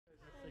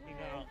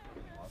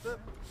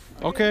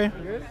Okay.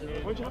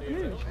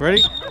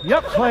 Ready?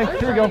 Yep, play.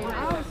 Here we go.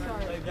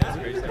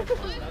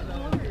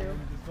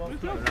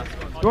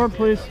 Door,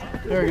 please.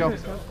 There you go.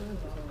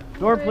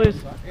 Door,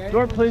 please.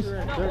 Door, please.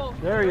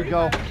 There you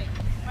go.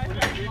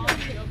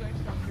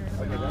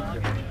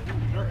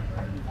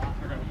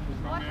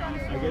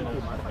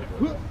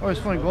 Oh, he's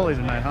playing goalie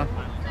tonight, huh?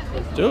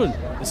 Dude,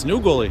 it's new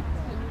goalie.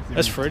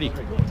 That's Freddie.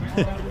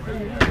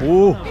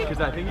 Ooh.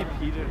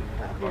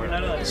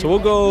 So we'll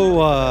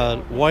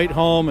go white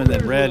home and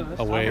then red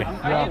away.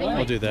 Yeah.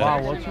 We'll do that.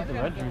 Wow, what's with the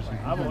red jersey?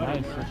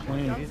 Nice, they're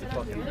clean.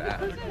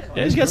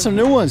 Yeah, he's got some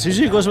new ones.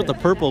 Usually he goes with the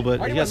purple,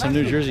 but he got some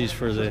new jerseys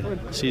for the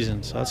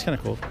season, so that's kind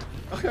of cool.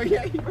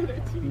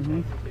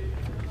 Mm-hmm.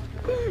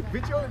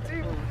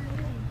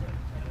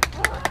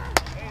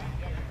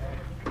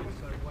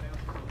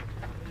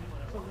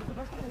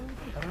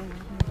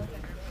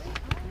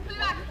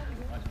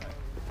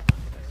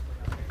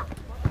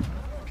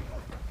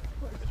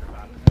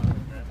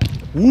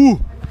 Woo!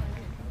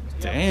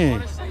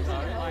 Dang.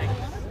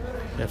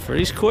 Yeah,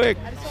 Freddie's quick,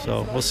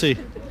 so we'll see.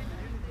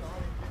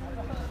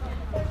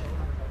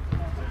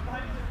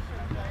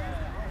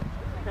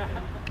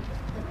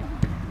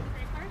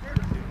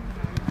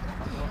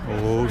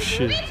 Oh,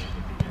 shit.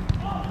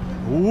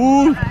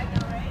 Woo!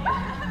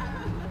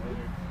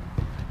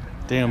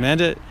 Damn,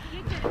 Amanda,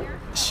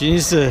 she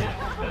needs to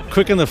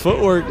quicken the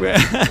footwork, man.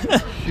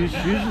 She's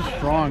just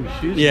strong.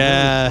 She's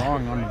really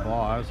strong on the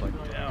ball. I was like,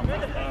 damn.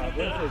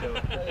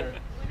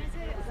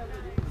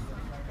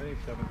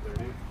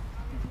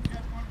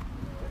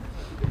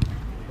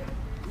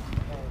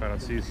 Alright, I'll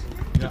see you.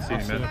 Good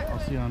seeing you, man. I'll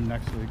see you on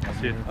next week. I'll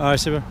see you. All right,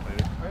 see you.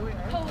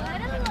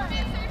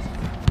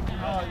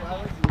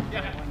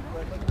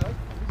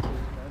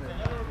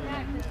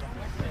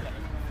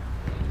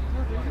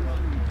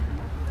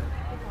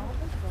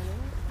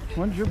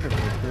 When's your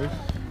birthday, Chris?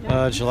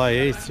 July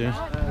 8th, dude.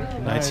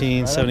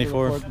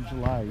 1974. 4th of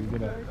July. You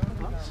get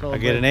I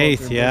get an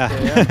 8th, yeah.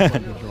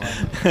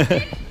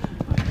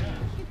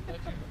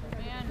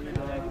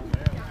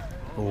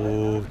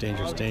 Oh,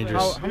 dangerous,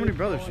 dangerous. How many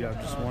brothers do you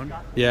have? Just one?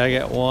 Yeah, I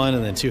got one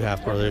and then two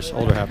half brothers,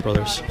 older half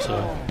brothers. So.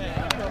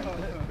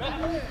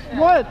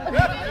 What?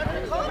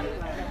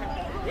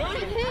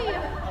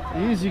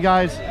 Easy,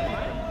 guys.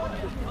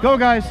 Go,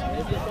 guys.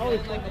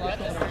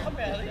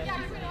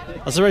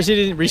 I'm surprised you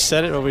didn't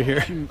reset it over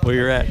here where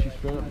you're at.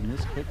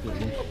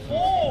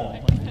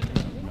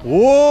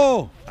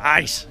 Whoa!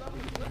 Nice.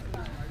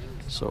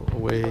 So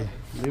away.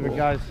 Leave it,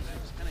 guys.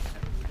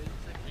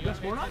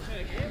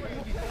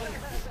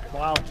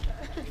 Wow.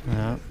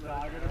 Yeah.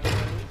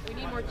 We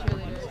need more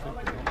cheerleaders.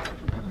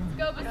 Let's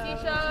go,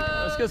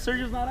 Besitos! Let's go.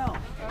 Sergio's not out.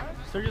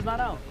 Sergio's not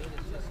out.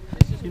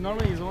 He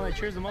normally is the one that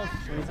cheers the most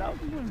when he's out.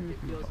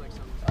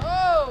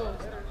 Oh!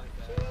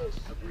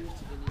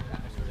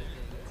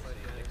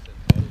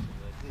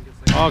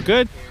 Oh,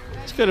 good.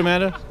 It's good,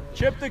 Amanda.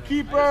 Chip the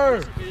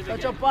keeper.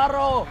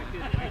 Chaparro.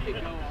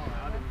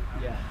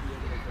 Yeah.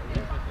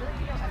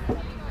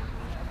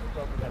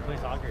 I play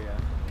soccer, yeah.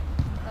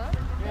 Huh?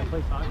 Yeah, I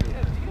play soccer. Did you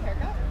get a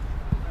haircut?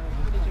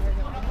 Or did you wear it?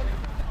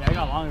 Yeah, I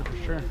got longer for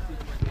sure.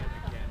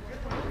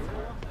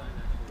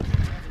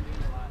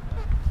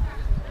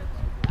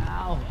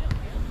 Ow.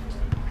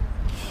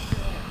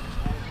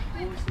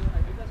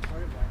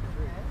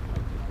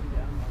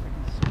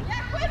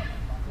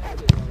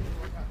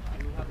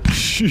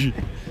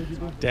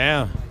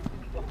 Damn.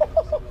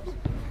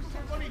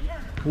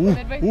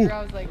 Midway through,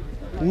 I was like,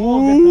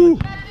 Ooh.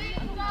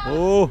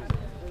 Oh.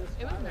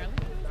 it was really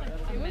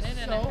like 2 minutes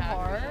and a half.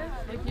 Hard.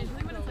 Like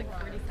usually when it's like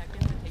 40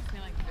 seconds, it takes me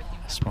like 15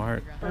 minutes.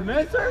 Smart. And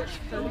then Serge?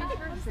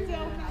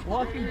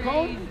 Walking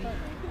cone?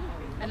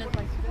 And it's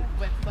like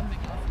with something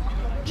else.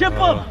 Chip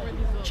him!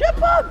 Chip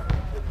him!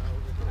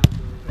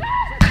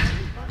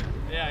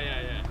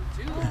 Yeah.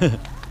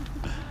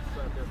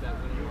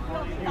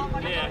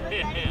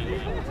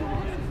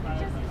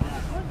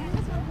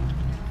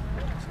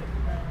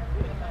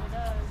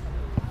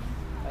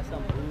 That's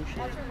some bullshit.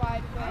 Watch your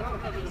wide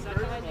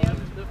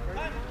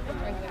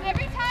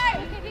every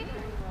time!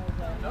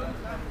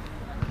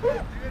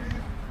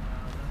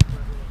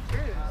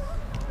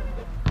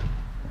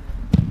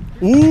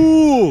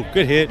 Ooh,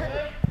 good hit.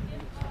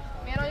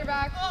 Man on your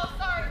back. Oh,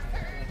 sorry,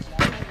 Serge.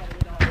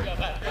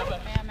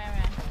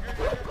 Man.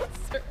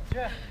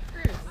 Serge.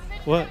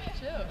 What?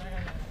 Chill.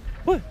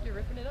 What? You're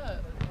ripping it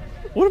up.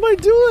 What am I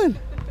doing?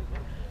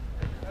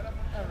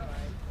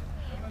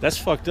 That's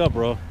fucked up,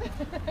 bro.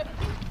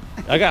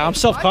 I'm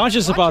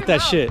self-conscious about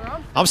that shit.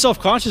 I'm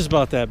self-conscious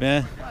about that,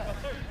 man.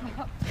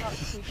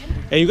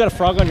 Hey, you got a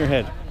frog on your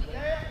head.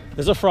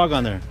 There's a frog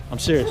on there. I'm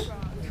serious.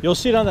 You'll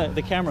see it on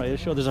the camera. It'll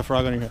show there's a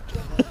frog on your head.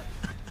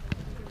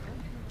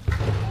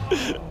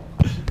 He's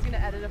gonna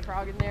edit a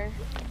frog in there.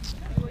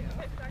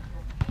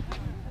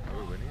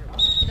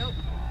 Nope.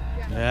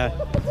 Yeah.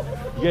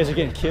 You guys are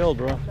getting killed,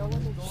 bro.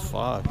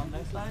 Fuck.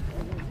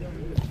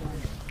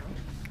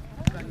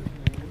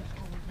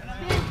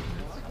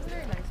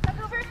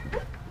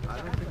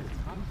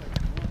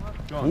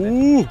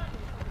 Ooh.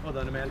 Well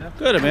done, Amanda.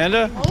 Good,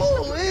 Amanda.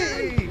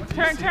 Holy!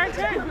 Turn.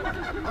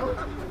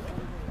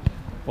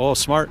 Oh,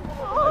 smart.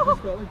 I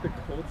just felt like the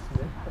cold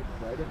sniff like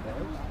right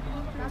above.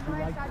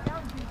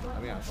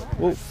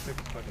 Whoa.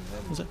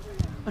 What's that?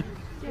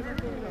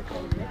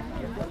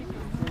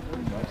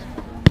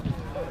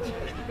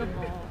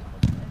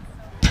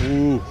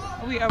 Ooh.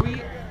 Are we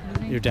losing?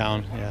 You're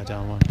down. Yeah,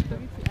 down one.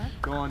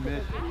 Go on,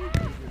 Mitch.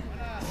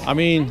 I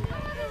mean,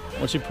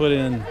 once you put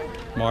in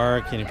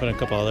Mark and you put in a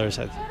couple others,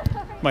 that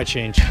might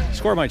change.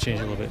 Score might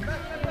change a little bit.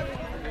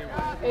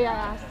 Hey, I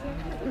asked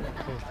him.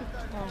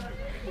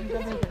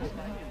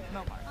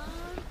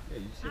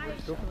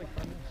 Just go for like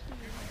 5 minutes.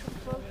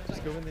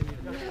 Just go when they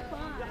need to.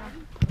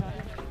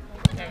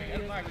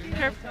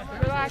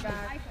 Relax. You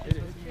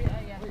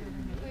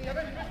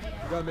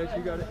got it, Mitch.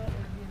 You got it.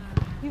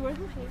 He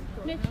wasn't saying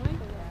Mitch. She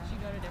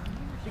got it.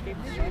 She gave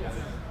me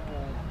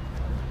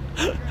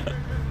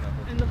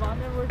in the bottom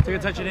there. Take a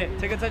touch and hit.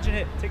 Take a touch and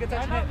hit. Take a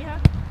touch and hit.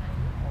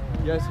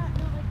 Yes.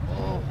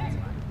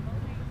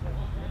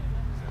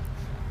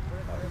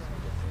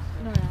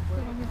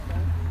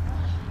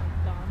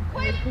 No,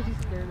 because he's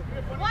scared of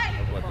it. What?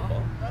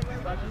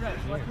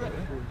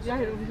 Yeah,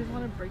 we just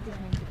want to break his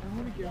hand. I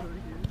want to get over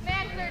here.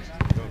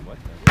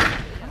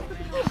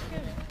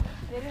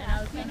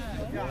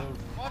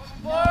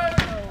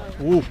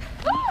 Ooh.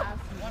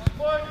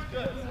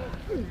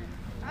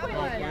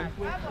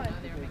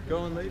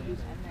 Going ladies.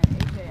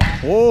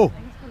 Oh.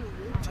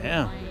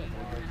 Damn.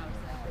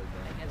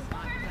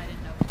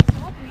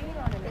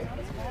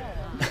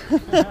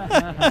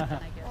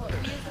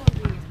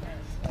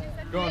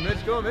 Go on,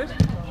 Mitch. Go on, Mitch.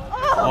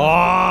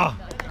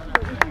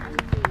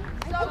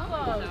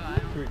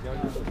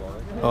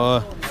 Oh.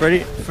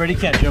 Freddie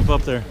can't jump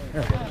up there.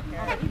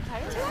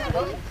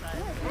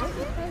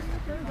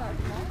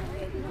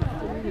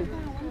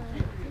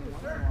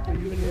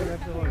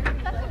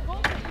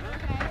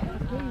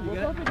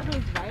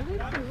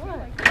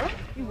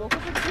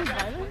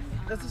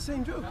 That's the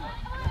same joke.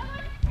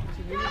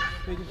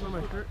 Making sure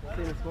my shirt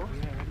staying small.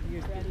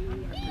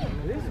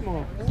 It is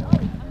small.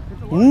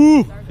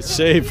 Ooh. Good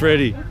save,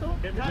 Freddie. I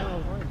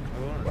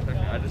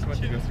just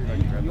want to go through like.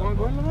 You want to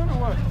go in the one or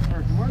what?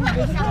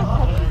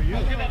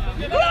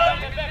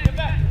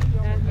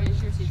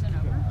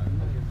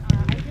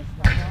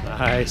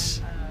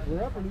 Nice.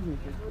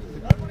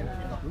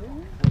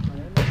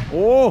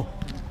 Oh.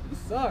 You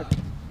suck.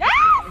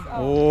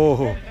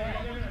 Oh.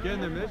 Get in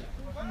there, Mitch.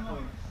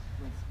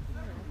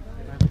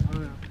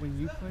 When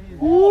you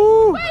play,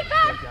 Ooh.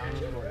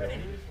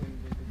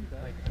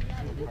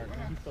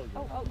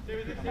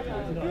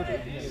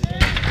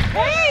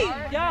 Hey!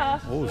 Yeah.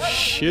 Oh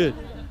shit.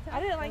 I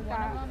didn't like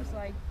that.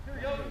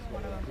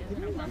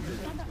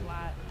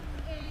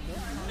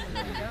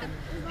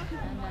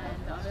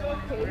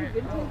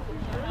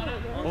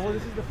 oh,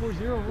 this is the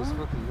 4-0. This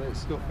fucking late.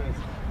 Still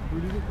fast. We're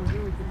losing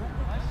 4-0.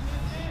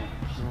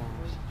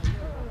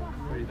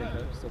 What do you think?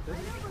 That still fast?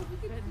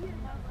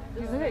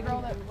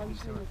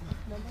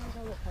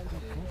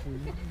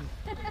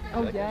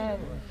 Oh yeah.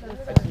 I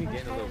see you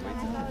getting a little weight.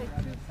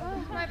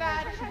 My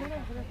bad.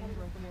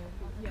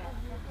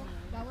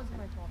 That was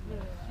my fault.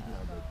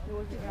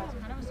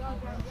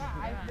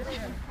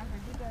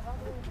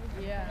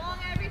 Yeah. Long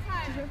every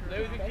time. Play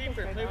with the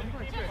keeper. Play with the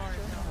keeper.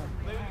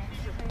 Play with the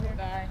keeper.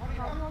 Bye.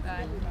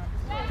 Bye.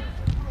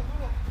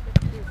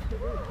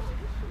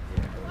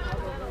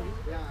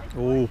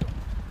 Oh.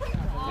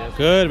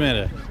 Good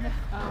minute.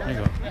 There you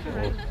go.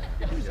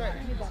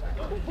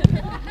 Oh.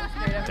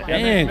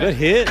 Dang, good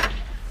hit.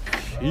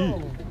 Gee.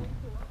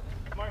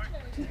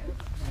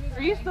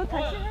 Are you still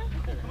texting her?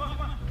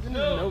 In the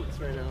notes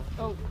right now.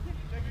 Oh.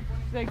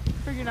 Like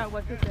figuring out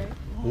what to say.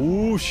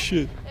 Oh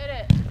shit. Hit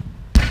it.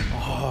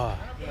 Oh,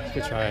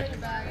 good try.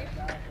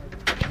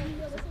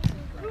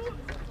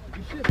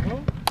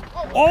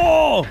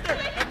 Oh!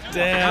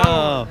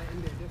 Damn.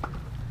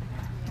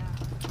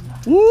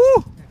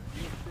 Woo!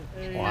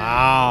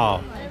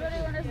 Wow.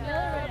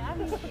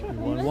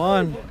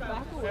 1-1.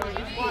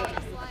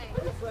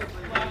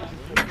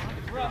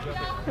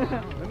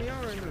 Let me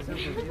out right now.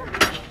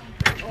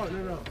 Oh,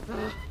 no.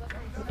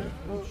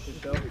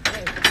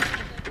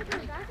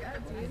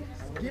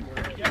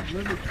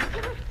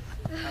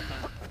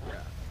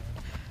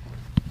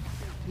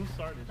 Who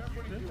started?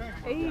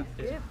 Hey,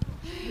 Skip.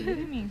 What do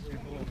you mean?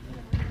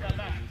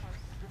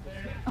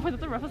 Oh, I thought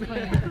the ref was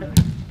playing.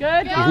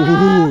 Good.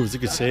 Ooh, it's a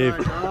good save.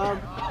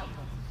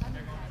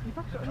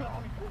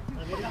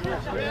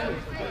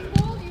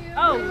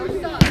 Oh.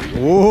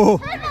 Ooh.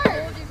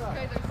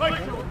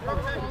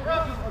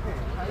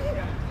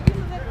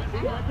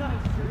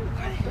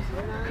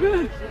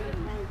 Good.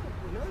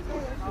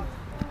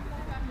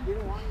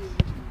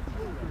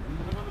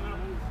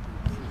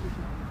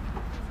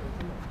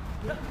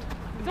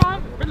 Tom,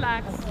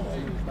 relax.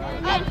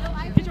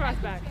 Get your ass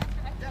back.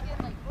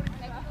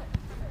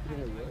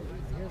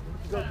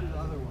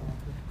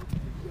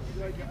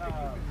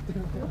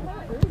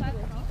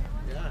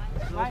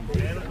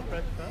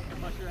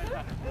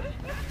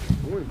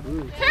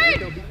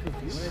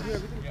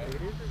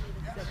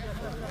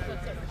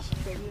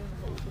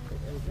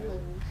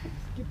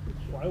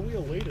 Why are we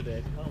away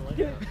today? I don't like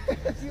that.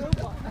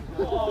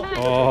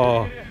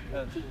 Oh.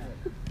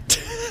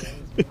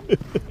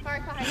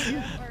 Mark behind you.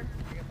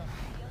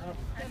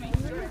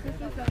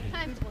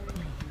 Time.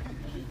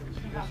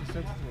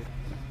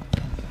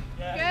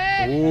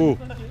 Good. Ooh.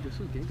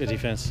 Good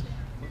defense.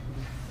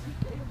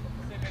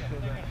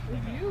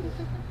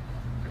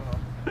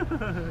 That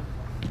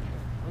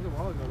was a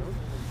while ago, though.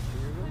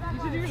 You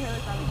should do your hair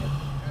like that again.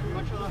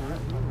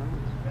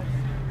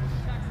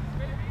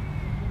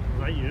 Is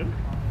that you?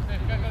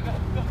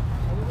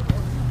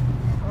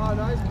 Oh,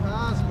 nice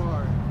pass,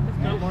 Mark.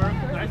 Good work.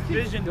 Nice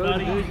vision,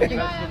 buddy. Good,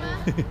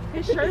 Emma.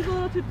 His shirt's a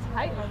little too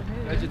tight on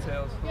him.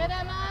 VeggieTales. Good,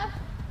 Emma.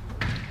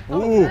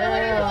 Ooh.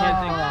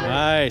 Yeah.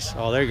 Nice.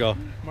 Oh, there you go.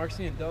 Mark's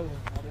seeing double.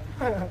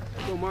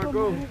 Go, Mark,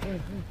 go.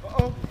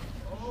 Uh-oh.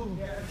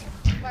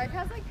 Mark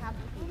has like half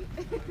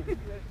the feet.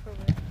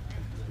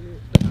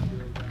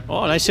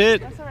 Oh, nice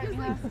hit. That's alright.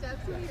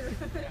 Steps in your.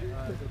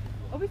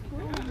 Oh, we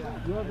scored.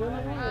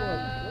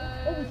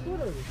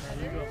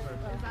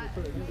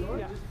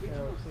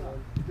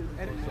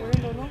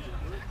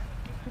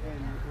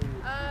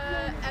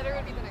 Edgar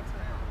would be the next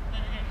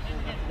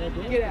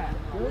one. Get out.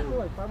 We're only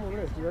like 5 more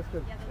minutes. The rest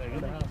of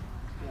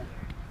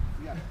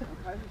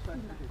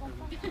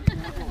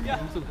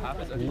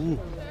Ooh.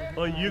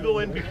 Oh, you go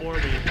in before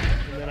me,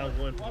 and then I'll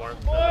go in for Mark.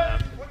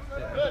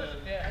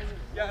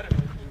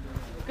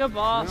 Good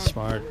ball.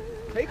 Smart.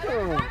 Take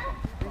him.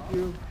 Thank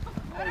you.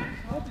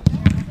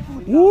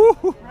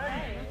 Woo!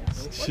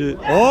 Shit.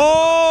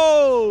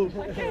 Oh!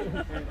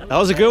 That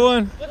was a good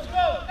one. Let's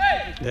go.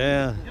 Hey!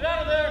 Yeah. Get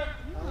out of there.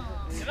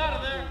 Get out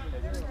of there.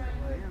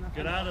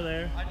 Get out of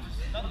there. I just,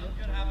 nothing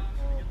good happens.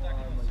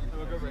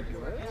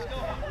 Let's go.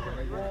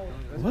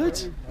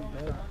 What?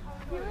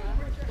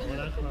 Well,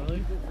 that's Molly.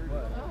 You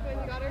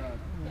got her?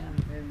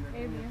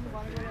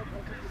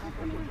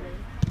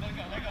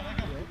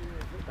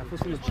 That was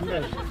from the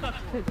Chivas.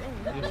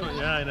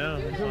 Yeah, I know.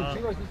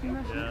 Chivas, you seen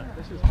that? Yeah.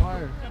 This is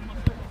fire.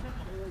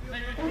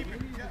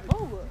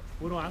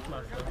 What do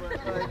Atlas do?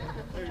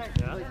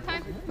 Yeah?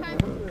 Time.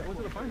 Went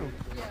to the final.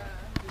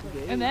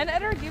 And then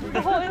Edgar gave him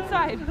the whole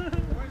inside.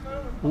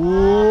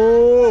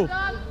 Ooh.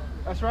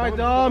 That's right,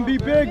 Dom. Be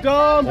big,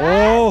 Dom.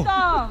 Oh.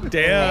 Awesome.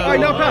 Damn. All right,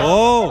 now pass.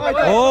 Oh. All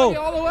Oh. the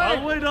way. All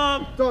the way,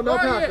 Dom. Don't, no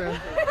pass, man.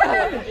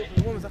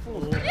 What was that for?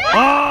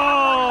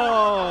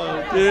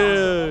 Oh,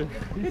 dude.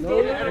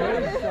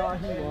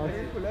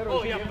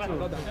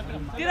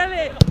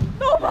 Tírale.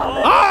 Toma.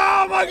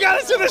 Oh my God,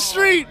 it's in the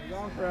street.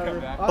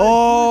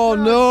 Oh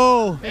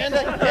no.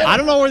 I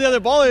don't know where the other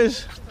ball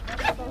is.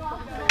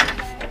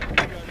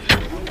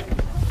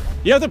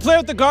 You have to play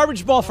with the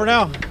garbage ball for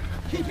now.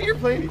 You're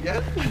playing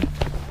again.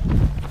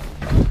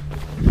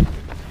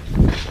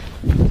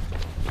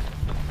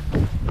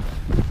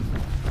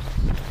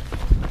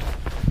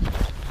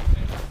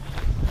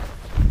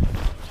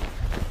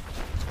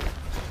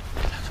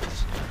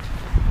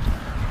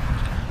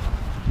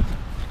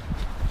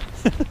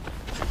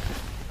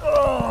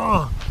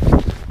 Oh.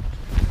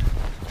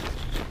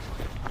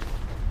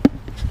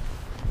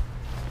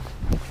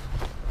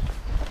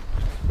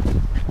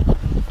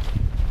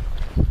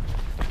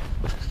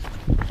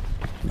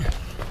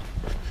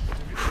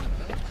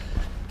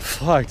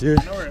 Fuck, dude.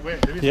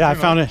 Yeah, I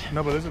found it.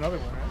 No, but there's another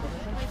one,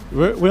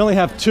 right? We only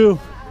have 2.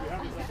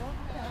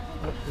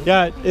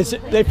 Yeah,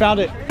 they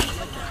found it.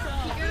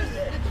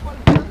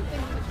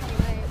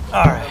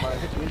 All right.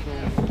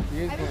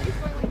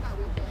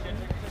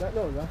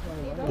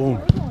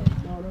 Boom.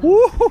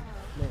 Woo!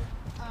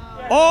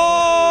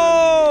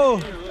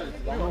 Oh!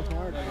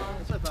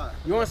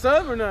 You want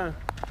sub or not?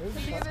 So you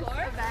have this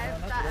event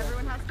that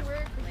everyone has to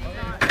work.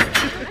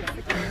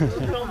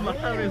 Come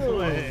on his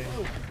way.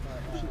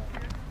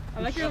 I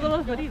like your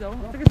little hoodie though.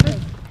 It's like it says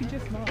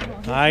peaches small.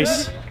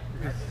 Nice.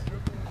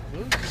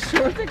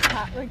 Shorts like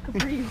capris,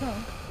 huh?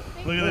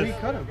 Look at this.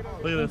 Cut him.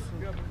 Look at this.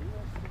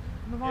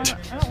 Move on. I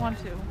don't want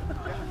to.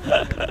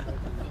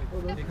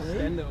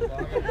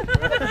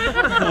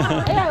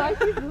 Hey, I like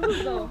these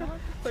moves though.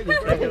 Take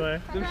it away.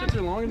 Them shits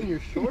are longer than your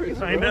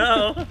shorts. I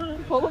know.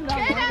 Pull them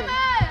down. Good, longer.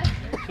 Emma.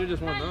 Should've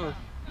just won those.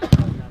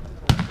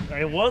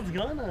 I was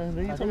gonna.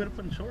 Then you told me to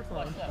put shorts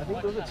on. I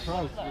think those are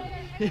trunks.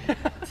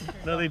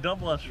 No, they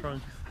double as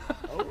trunks.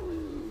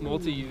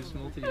 Multi-use.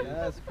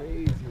 That's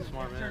crazy.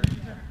 Smart man.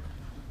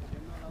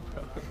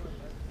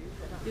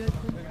 It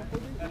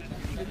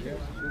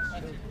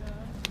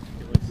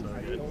looks so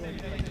good.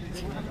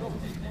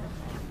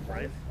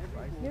 Right?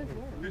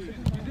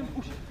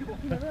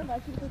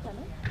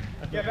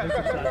 Yeah, that's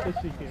exactly what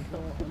she came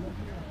from.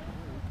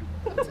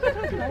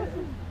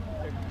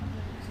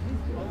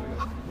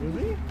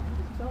 Really?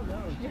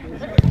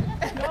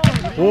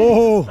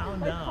 Oh!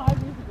 Sound down.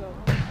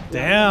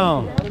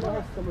 Damn.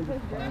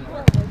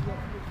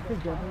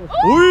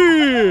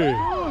 Wee!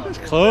 It's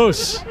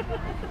close.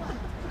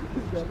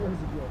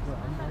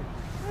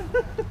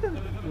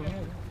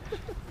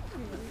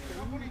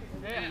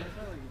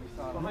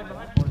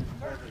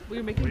 We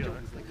were making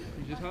jokes.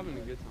 You're just having a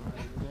good time.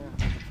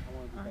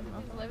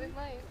 Living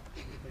life.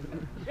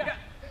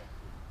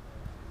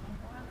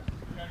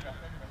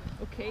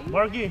 Okay.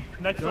 Marky,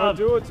 next Don't up.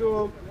 do it to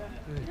him.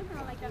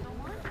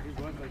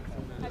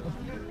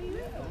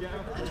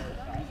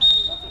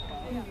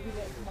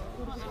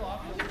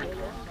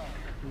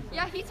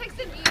 Yeah, he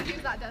texted me and he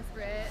was that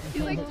desperate.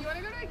 He's like, do you want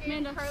to go to a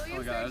game? Carly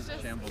and Serge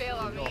just bail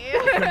on me.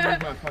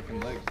 My fucking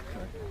legs.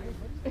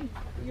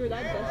 You were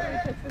that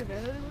desperate to text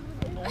the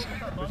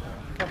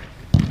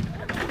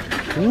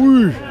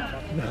Ooh.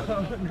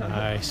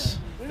 Nice.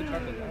 I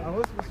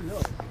was supposed to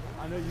know.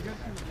 I know you guys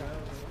can.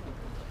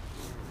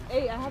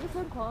 Hey, I haven't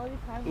spent quality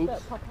time with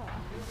that papa.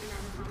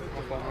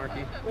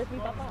 Marky. With me,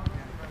 papa.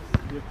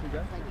 You have 2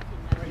 guys?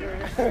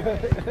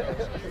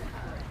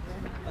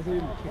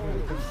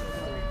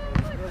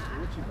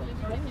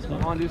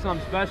 Come on, do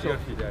something special.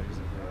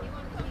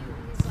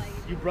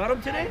 You brought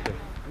him today?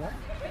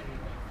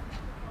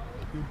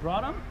 You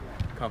brought him?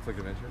 Conflict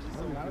of interest.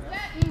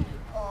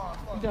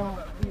 Don't.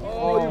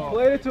 Oh, you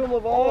played it to him,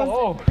 Levon.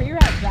 Oh. You're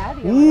at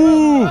daddy.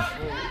 Ooh.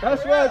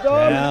 That's right,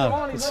 dog.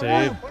 Yeah, good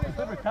save.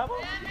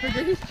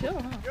 He's chill,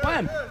 huh?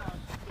 When?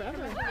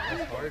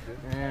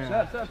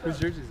 Whose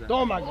jersey is that?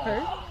 Oh my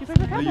God. He's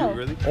like, Are you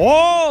really?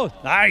 Oh,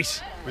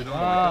 nice.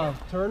 Wow.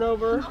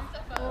 Turnover.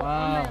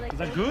 Wow. Is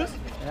that Goose?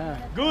 Yeah.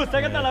 Goose,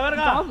 sácate a la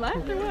verga. Tom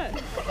left or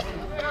what?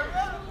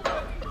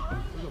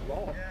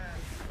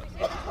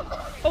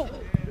 Oh.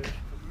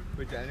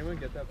 Wait, did anyone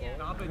get that ball?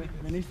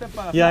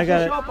 Yeah, I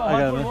got it. I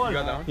got it, You man.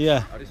 got that one?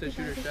 Yeah. I just said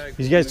shooter shag.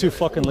 These guys too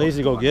fucking lazy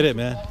to go get it,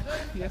 man.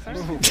 Yes, sir.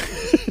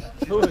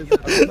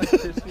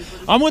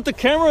 I'm with the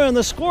camera and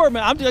the score,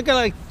 man. I got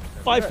like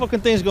 5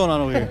 fucking things going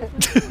on over here.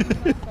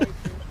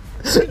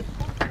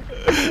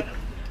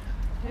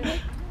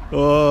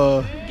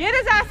 Oh. Get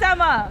his ass,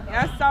 Emma.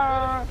 Yes,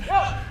 sir.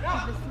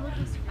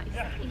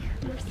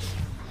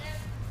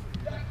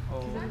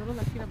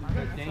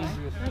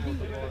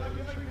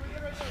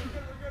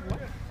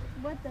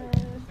 What the?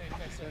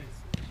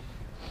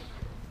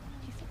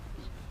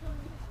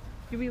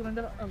 Did we learn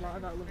a lot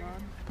about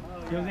Levon?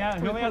 He only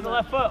has the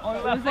left foot. Only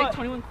It left was like foot.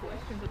 21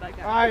 questions with that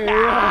guy.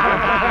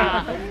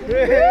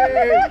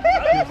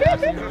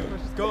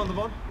 Let's go on the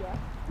ball.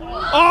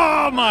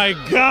 Oh my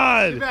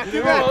God!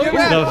 Get back.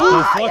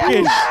 The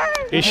fucking,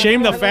 he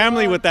shamed the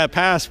family with that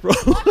pass, bro.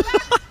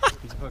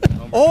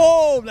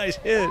 Oh, nice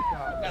hit.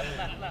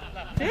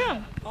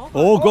 Damn.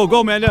 Oh, go,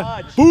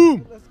 Amanda. Boom.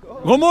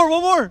 One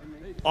more.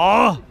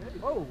 Oh.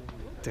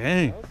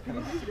 Dang.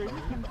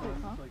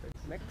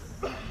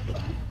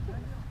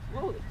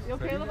 Whoa, you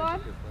okay, Levon?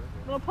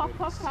 Little puff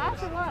pass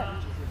or what?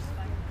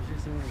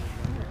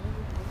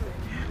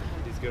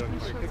 He's good on the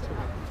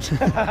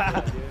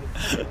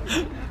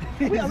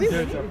Dude,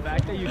 the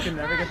fact that you can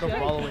never get the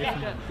ball away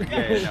from him.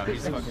 Yeah, no,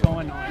 he's fucking. So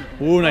annoying.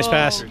 Ooh, nice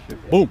pass.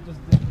 Boom.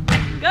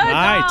 Good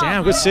Nice. job.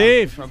 Damn, good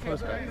save. Front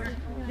post back there.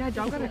 Yeah,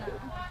 John got a. You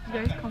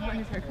guys compliment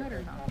his haircut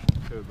or not?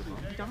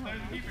 John.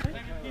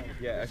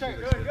 Yeah, actually, He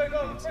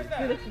looks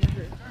younger.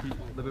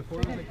 the before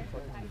was like a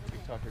fucking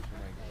TikToker from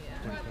like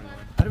 2021.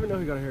 I didn't even know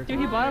he got a haircut. Dude,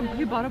 he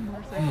bought a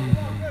motorcycle.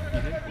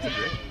 Is it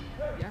great?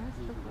 Yeah,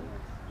 it's so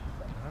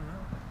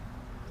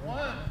cool.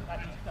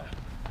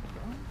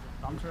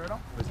 Tom Turtle?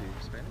 Was he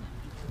Spanish?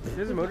 He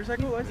has a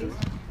motorcycle license?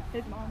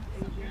 His mom's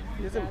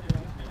He has a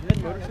motorcycle?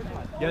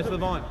 Yes,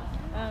 Levon.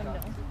 no.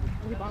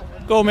 He bought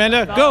one. Go,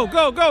 Amanda. Go.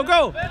 Oh,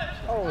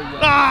 yeah.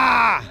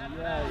 Ah.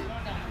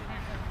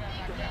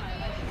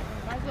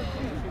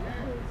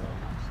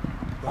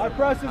 High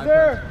press is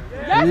there.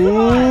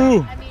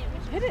 Ooh.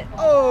 Hit it.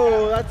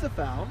 Oh, that's a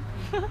foul.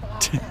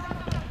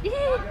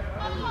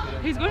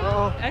 He's going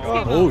to escape.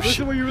 Oh, Listen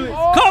shit. what you really.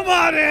 Come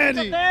on,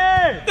 Andy.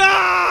 There!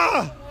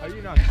 Ah. How are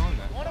you not calling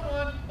that?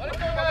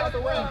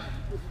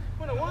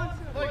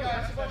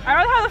 I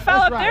don't have the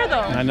foul up there, though.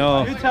 I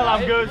know. You tell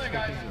I'm good.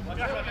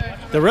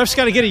 The ref's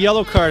got to get a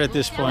yellow card at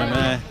this point,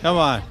 man. Come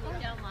on.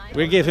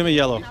 We gave him a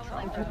yellow.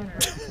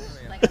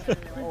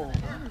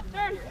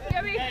 Turn.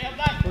 Gabby.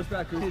 Push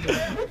back.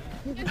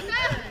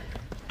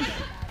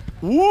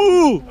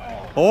 Woo!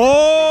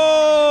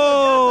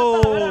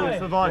 Oh!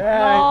 Levon.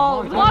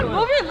 Oh, Vlog,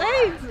 move your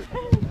legs.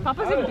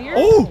 Papa's in beer.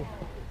 Oh!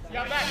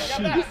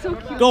 He's so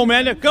cute. Go,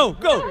 Amanda. Go.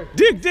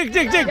 Dig. Good,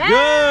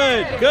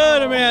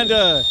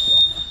 Amanda.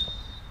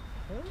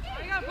 I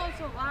got pulled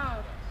so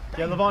loud.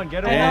 Yeah, Levon,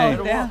 get away. Dang. Get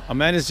away.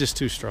 Amanda's just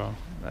too strong.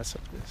 That's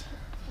what it is.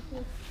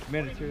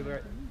 Amanda, to the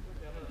right.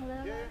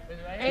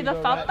 Hey, the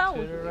falta.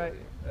 To the right.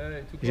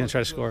 He's going to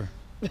try to score.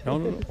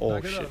 No.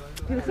 Oh, shit.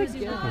 He looks like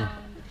good.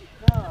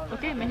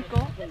 Okay,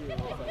 Mexico.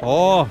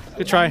 Oh,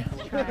 good try.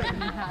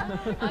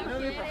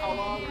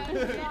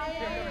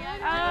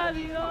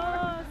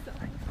 Adios.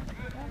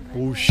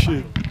 Oh,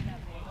 shit.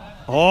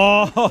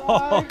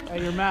 Oh!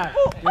 Hey, you're mad.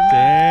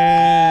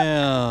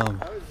 Damn.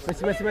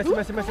 Messi.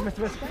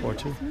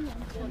 4-2.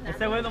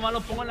 Este güey nomás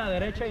lo pongo en la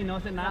derecha y no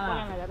hace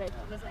nada.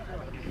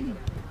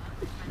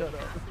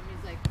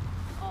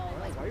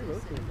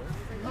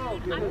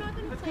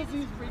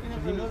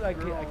 He knows I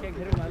can't hit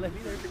him with my left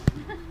either.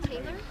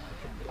 Taylor?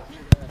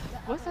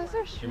 What size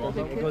are shoes?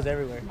 It goes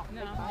everywhere.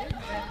 No.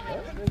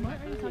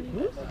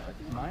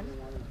 Mine?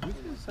 No,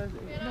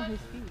 his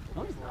feet.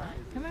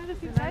 Come on, the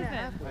same size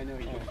then. I know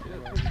he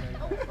does.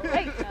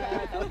 Hey!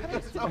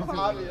 It's so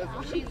obvious.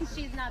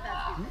 She's not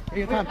that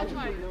Hey, time.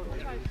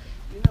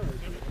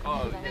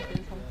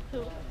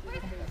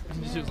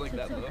 She was like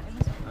that though.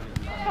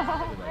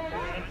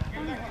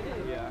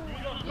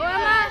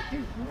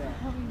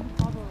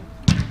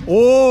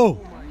 Oh,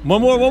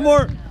 one more. Oh, one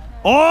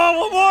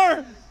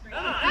more.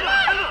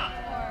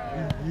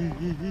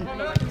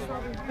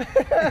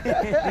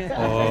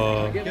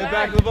 Oh. Get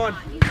back, Levon.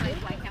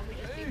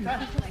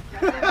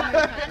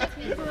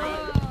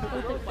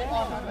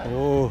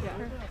 Oh.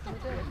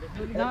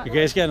 You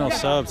guys got no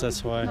subs,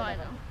 that's why.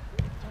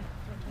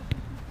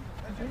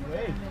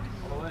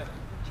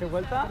 ¿Qué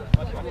vuelta?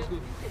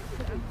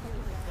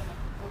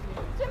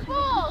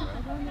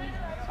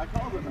 I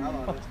called him out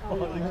on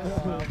it.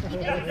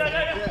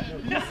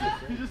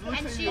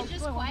 And she's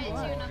just quiet too,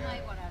 and I'm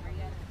like, whatever,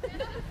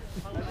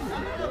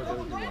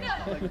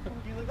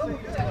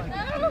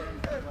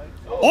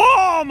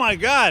 Oh my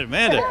God,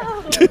 Amanda.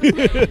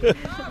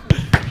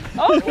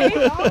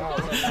 Okay.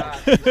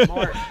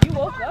 You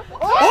woke up?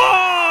 Oh!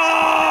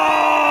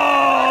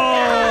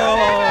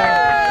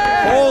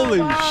 Holy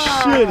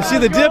shit. See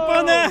the dip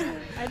on that?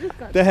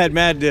 That had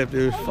mad dip,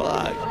 dude.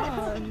 Fuck.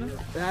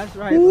 That's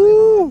right.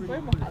 Woo!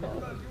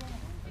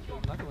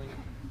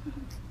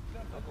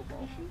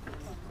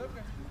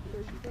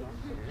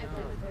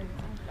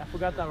 I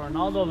forgot that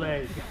Ronaldo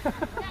leg.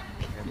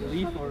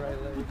 Lethal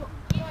right leg.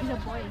 He's a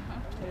boy, huh?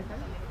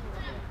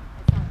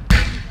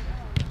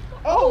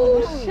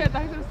 Oh shit,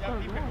 that just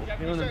scored.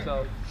 Feeling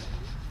himself.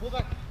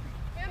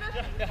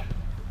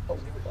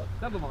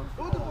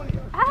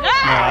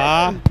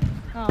 Ah.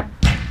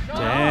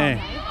 Dang.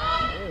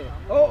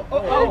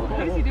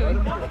 What is he doing?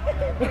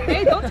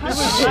 Hey, don't touch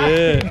me.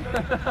 Shit.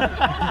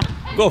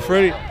 Go,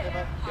 Freddie.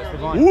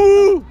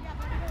 Woo!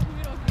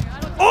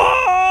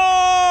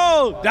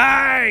 Oh!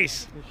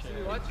 Nice!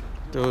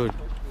 Dude.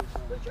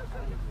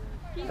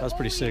 That was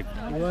pretty sick.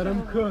 Let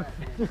him cook.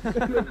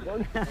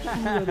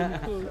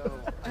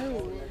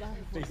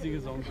 Facing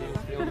his own goal.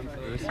 Feeling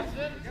himself.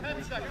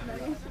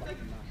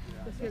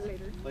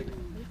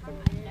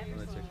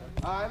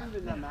 I haven't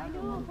been that mad.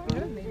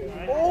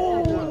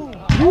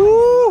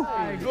 Woo!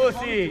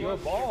 Goosey.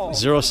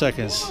 0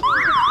 seconds.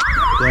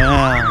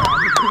 Damn.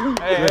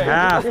 Good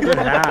half. Good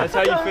half. That's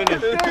how you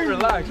finish.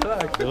 Relax.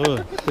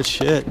 Good. Good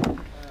shit.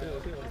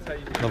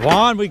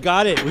 Levon, we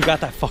got it. We got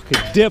that fucking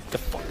dip. The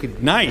fucking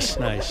nice.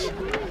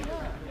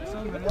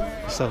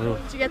 So,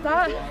 Did you get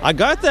that? I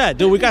got that,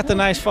 dude. We got the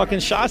nice fucking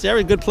shots.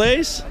 Every good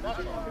plays.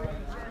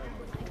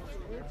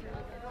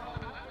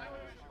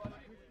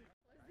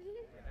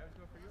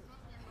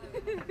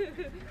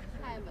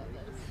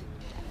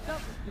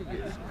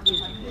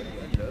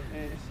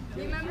 Do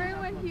you remember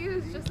when he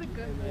was just a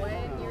good boy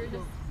and you were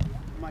just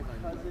My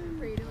cousin.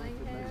 cradling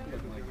him?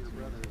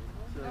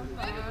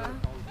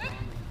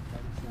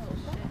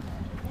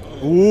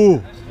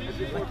 Ooh.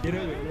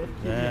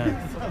 Yeah.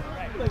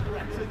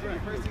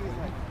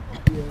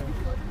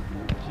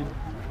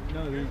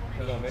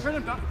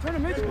 Turn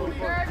him into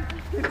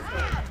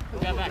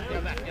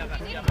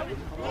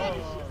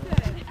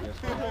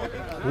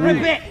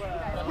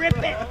Rip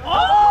it.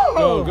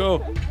 Oh! Go.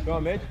 Go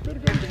on, Mitch.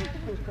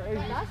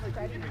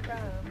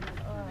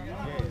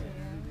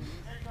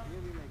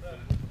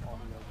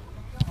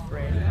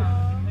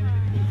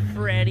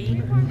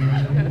 Freddie.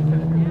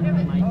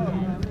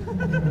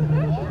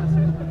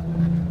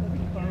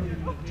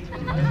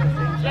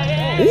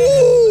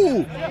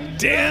 Ooh!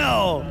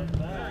 Damn!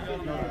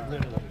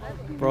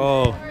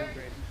 Bro,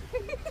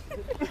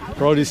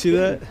 do you see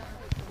that?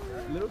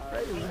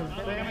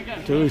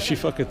 Dude, she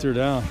fucking threw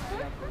down.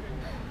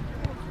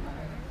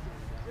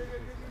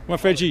 Come on,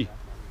 Fredgie.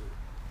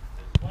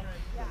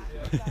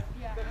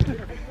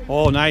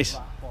 Oh, nice.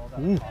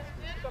 Ooh.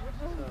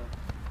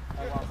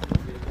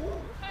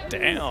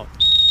 Damn.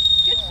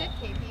 Good shit,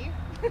 KP.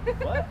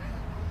 What?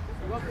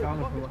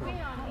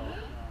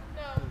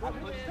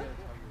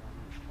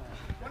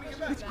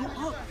 Let's go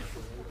up.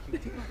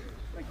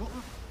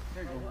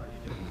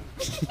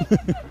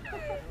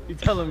 You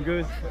tell him,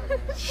 Goose.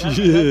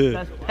 Shit.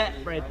 That's pet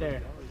right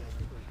there.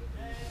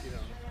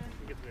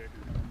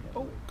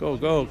 Go,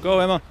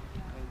 Emma.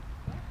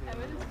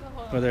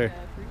 Go there.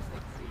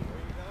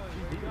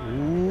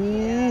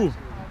 Ooh.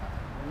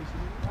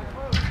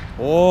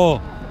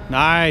 Oh,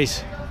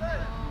 nice.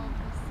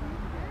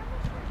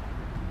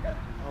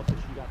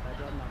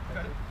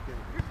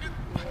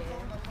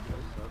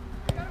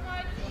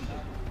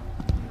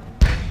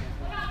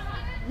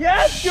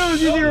 Yes,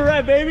 Goose, you did it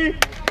right, baby.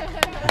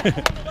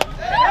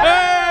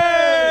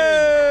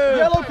 Hey!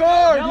 Yellow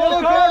card!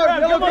 Yellow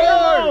card! Yellow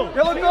card!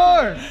 Yellow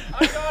card!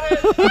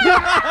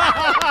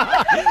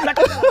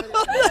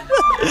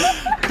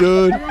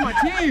 Dude. You're on my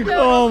team!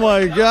 Oh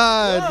my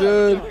God,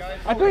 dude.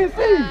 I couldn't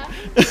see!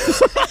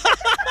 This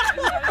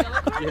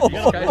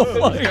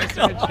guy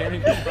started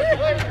chanting.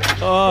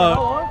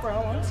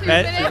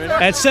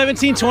 At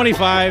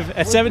 17:25,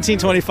 at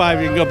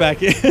 17:25, you can go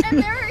back in.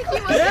 And there he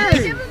was gonna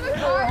give him the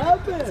car.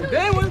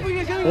 Dang, what we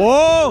getting?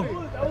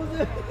 Whoa!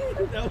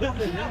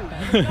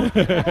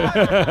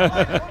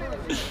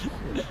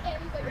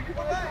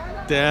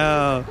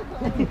 Damn.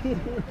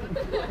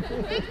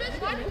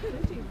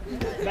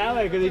 That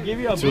way, because they give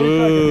you a blue Dude.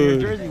 card for your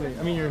jersey.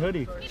 I mean, your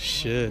hoodie.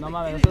 Shit. No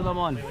mames, eso es lo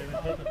mon.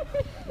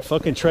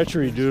 Fucking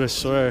treachery, dude, I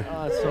swear.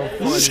 Oh, it's so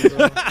funny,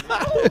 bro.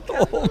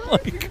 Oh my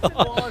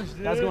god.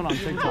 That's going on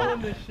TikTok.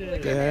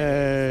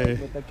 Dang.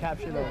 With the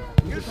caption of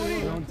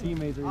your own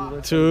teammates or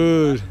your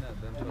Dude.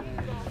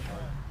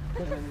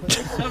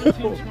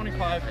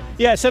 17:25.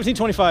 Yeah,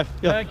 17:25.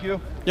 Yeah. Thank you.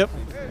 Yep.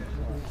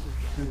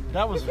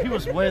 That was he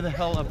was way the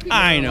hell up.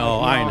 I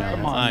know, I know,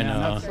 Come on, I man,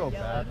 know. That's so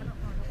bad.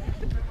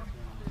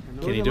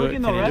 Can he do it?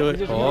 Can he do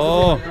it?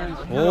 Oh.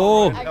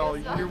 Oh. Hell,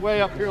 you're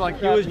way up here like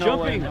He that. was No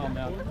way.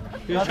 jumping.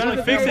 He was trying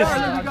to fix this.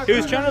 He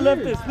was trying to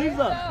lift his sleeves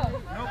up.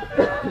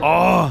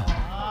 Oh.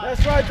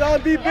 That's right,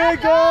 Don. Be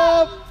big,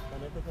 Dom.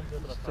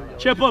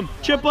 Chip him.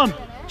 Chip him.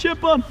 Chip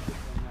him.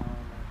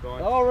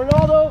 Oh,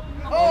 Ronaldo.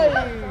 Hey.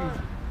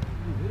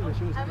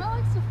 Emma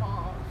likes to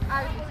fall.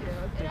 I do too.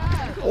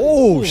 Yeah.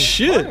 Oh,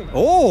 shit.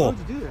 Oh.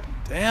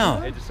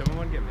 Damn. Hey, does someone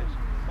want to get Mitch?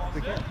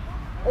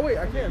 Oh, wait,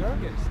 I can, huh?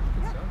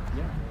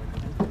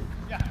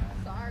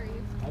 Sorry.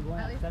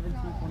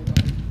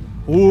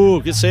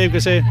 Ooh, good save,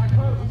 good save.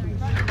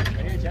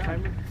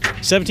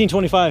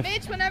 17:25.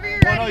 Mitch, whenever you're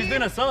Oh, ready. no, he's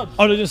doing a sub.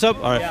 Oh, they're doing sub?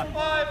 All right.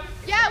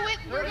 Yeah,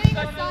 we're doing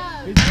a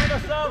sub. He's doing a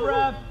sub,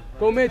 Rev.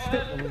 Go, Mitch.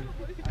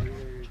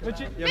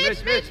 Mitch.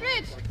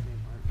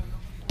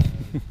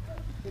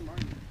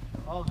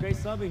 Oh, great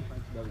subbing.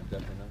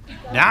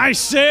 Nice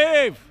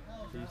save.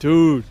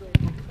 Dude.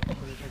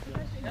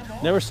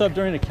 Never sub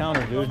during the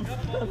counter, dude.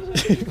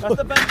 That's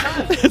the best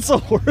time. It's the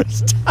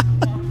worst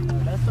time.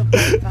 That's the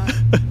best time.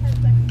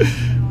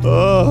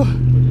 Oh.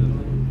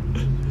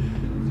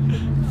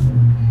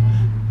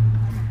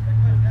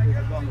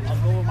 I'll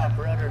go with my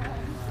brother.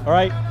 All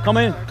right, come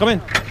in, come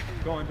in.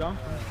 Go on, Dom.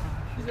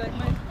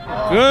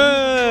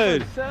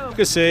 Good.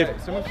 Good save.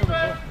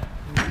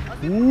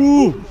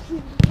 Ooh.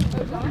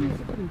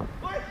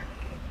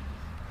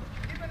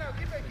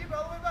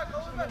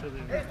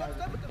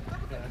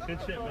 Good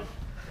shit, man.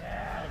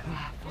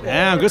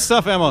 Damn, good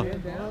stuff, Emma.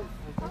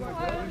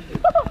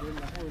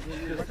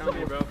 Just tell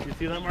me, bro. You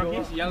see that, Marquis?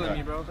 He's yelling at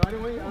me, bro.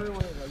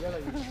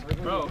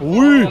 Bro,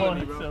 Woo. Oh,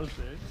 he's so sick.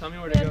 tell me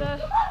where to go.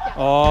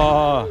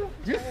 Oh.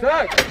 You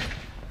suck.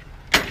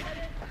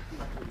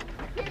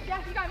 Here,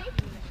 Jack, you got me.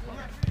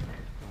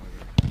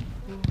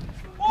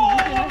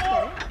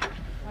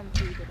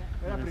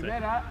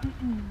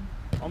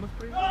 Almost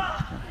free.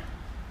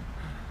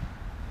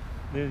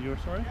 This is your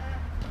story?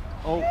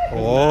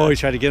 Oh, he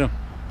tried to get him.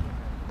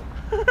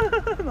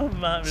 No,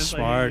 man, it's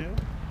Smart. Like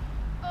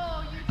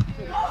Oh,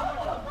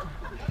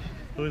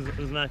 you too.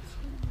 who's next?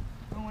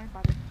 Don't worry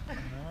about it.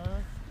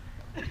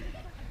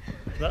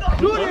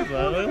 Who was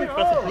that? Look like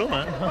Peso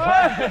Pluma.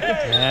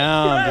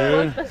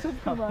 Damn, dude.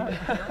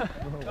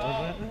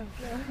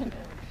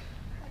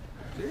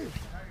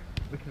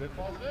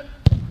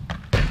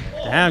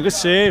 Damn, good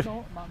save.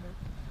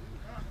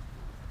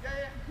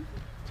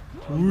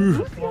 Ooh.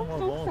 So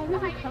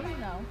excited to come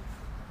now.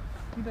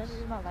 You better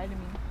not lie to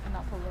me and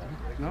not pull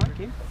up. No, I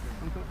can't.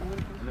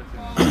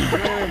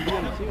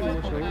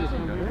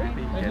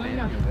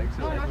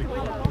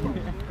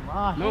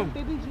 No.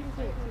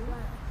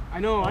 I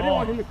know. I didn't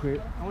want him to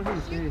quit. I want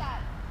him to stay.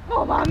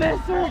 Oh,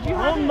 mames, sir. You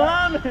have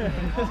mames!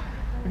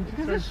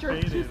 this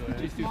shirt too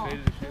He's too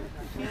faded to shoot.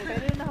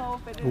 fit in the hole,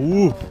 fit in the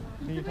Ooh. hole.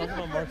 Can you talk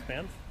about Mark's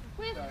pants?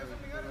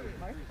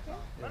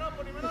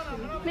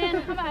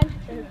 Man, come on.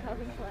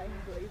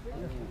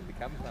 The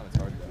cabin climb is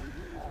hard, though.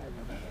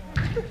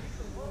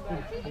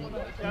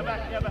 Yeah,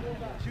 back.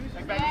 Shoes,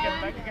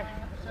 back again.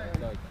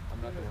 Look, I'm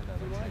not the one that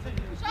looks like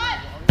Shot!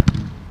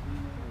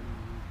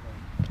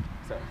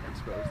 so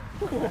exposed.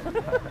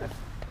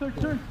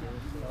 Turn.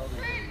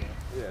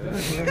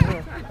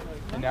 Yeah.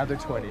 And now they're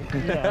 20.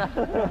 Yeah.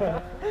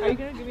 Are you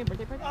going to give me a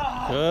birthday party?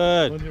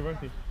 Good. When's your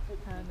birthday?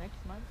 Next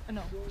month?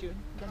 No, June.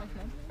 Is that next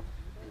month?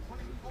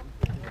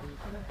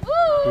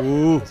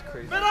 Ooh. That's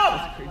crazy.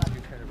 That's crazy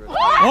you're trying to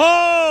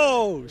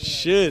Oh,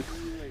 shit.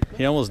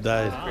 He almost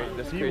died.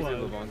 That's crazy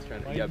LeVon's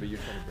trying to. Yeah, but you're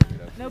trying to bring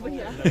it up. No, but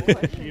he asked me a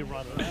question. You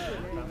brought it up.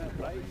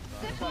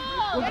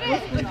 Get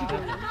it!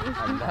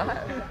 I'm not.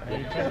 Are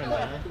you tripping,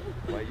 man?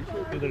 Why you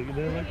tripping? They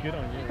look good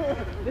on you.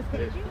 This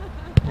crazy?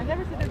 I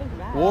never said it was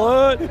bad.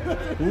 What?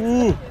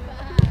 Ooh.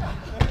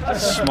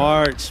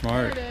 Smart.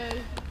 There it is.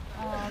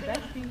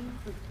 Bestie.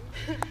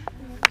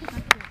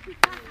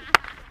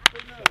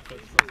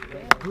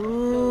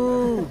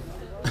 Ooh.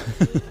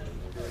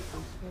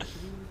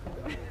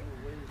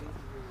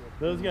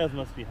 Those guys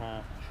must be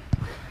hot.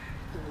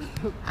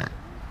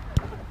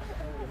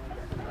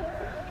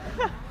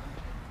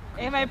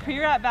 Hey, my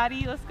pre-rap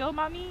baddie. Let's go,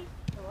 mommy.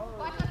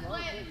 Watch us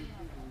play.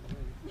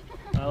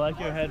 I like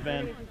your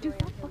headband. Dude,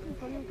 stop fucking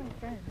phoning with my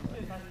friend.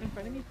 In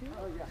front of me, too?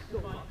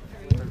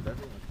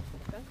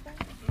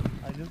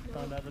 I just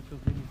found out that she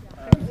was leaving.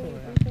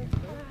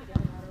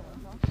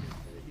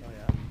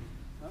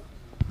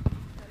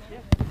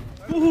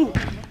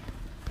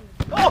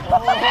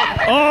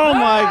 Oh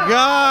my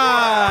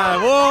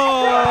God!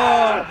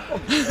 Whoa!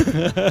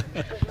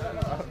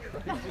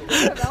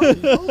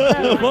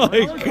 Oh my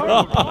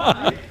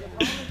God!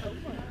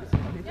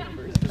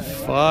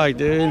 Fuck,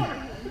 dude.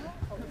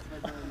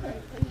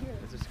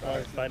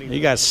 He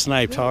got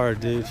sniped hard,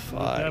 dude. I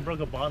Fuck.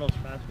 broke a bottle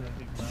smashing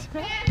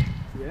that.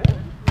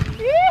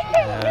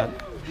 Yeah.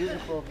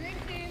 Beautiful.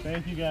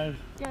 Thank you guys.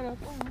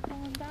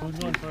 Who's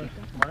going first?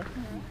 Mark?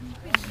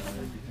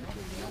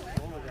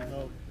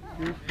 No.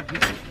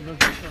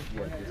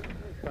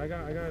 I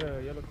got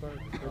a yellow card.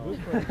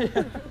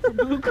 A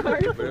blue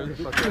card.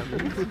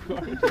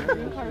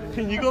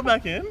 Can you go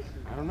back in?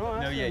 I don't know.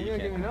 No, yeah, you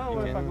can't. No,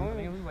 if I go in,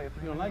 you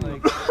don't like me.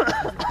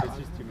 It's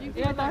just too many.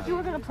 Yeah, I thought you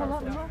were gonna pull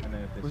up. No? And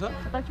then if What's up? I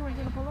thought you weren't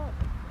gonna pull up.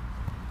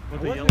 With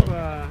I the wasn't, yellow? but I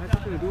had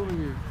something to do over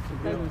here.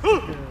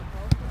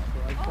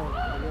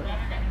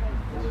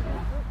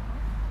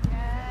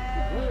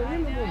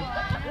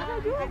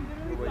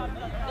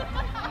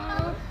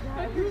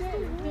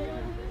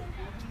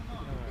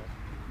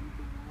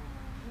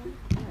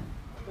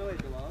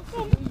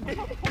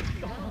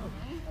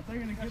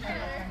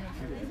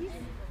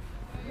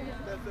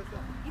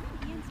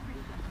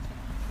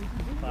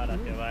 Para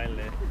que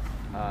baile.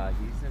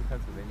 He's in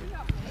Pennsylvania. I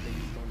think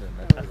he's going to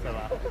Hasta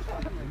abajo.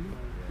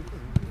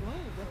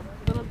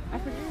 I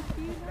forget your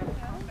feet.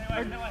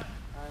 And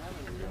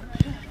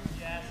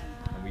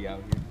we out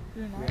here.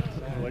 You're not.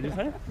 What did you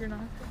say? You're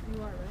not. You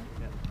are, right?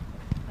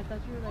 Yeah. I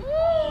thought you were like.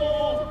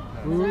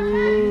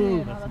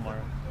 Ooh. That's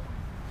Mark.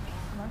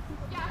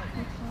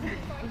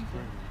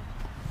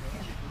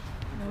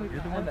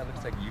 You're the one that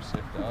looks like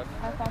Yusuf, dog.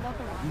 I found out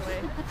the wrong way.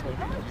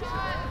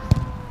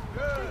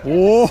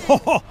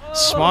 Whoa!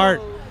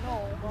 Smart.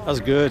 That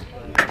was good.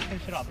 Hey,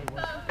 shut up.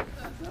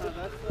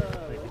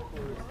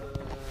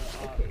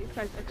 Okay,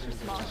 size extra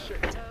small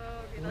shirt.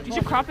 You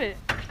should crop it.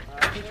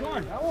 Which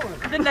one? That one.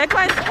 The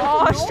neckline's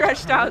all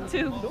stretched out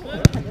too.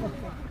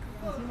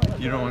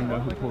 You don't want to know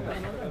who pulled that.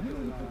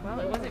 Well,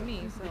 it wasn't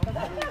me, so.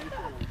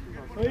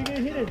 Where are you going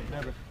to hit it?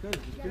 Never.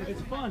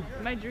 It's fun.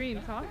 My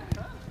dreams, huh?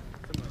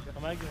 I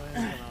might get my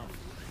hands out.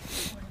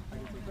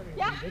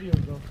 Yeah. Video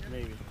go.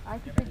 Maybe. I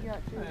can figure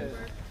out too.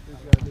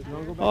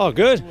 Oh,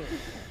 good.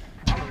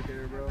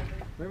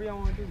 Whatever y'all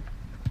want to do.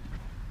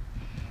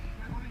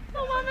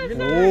 Oh, Mama,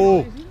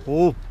 Oh,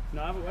 oh.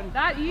 No, I have a wedding.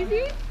 that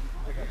easy?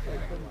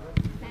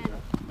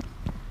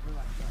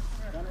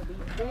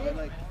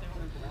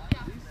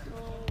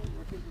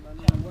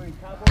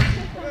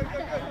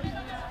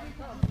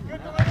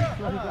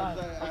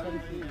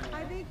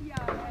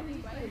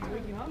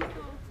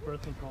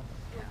 Birth control.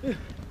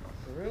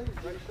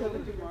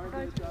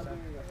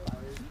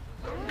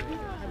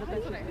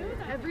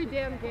 Every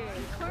damn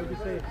game. What did you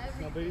say?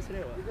 No, baby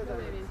today what?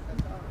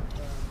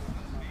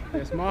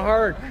 It's my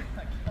heart.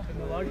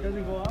 The log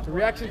doesn't go off? It's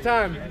reaction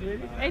time.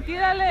 Hey,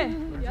 tírale.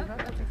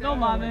 No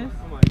mames.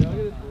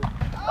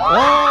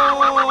 Oh,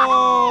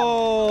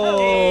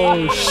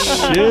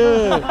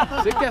 shit.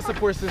 Sick ass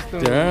support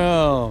system.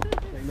 Damn.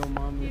 Like, no,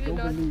 mom. He did Don't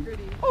not believe.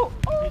 gritty.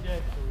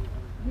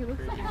 He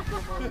looks so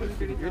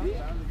comfortable.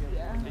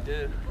 Yeah. He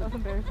did. That was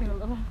embarrassing a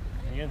little. Are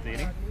you guys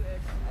dating?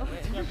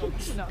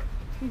 No.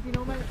 He's, you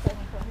know, my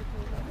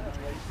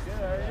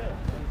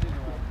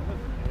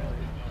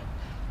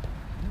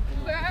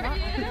Where are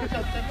you? I'm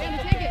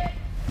gonna take it.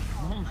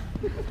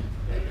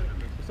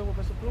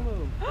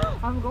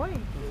 I'm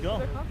going. Let's go.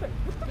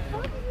 What the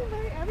fuck? You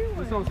marry everyone.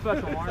 This one's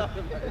special, Mark.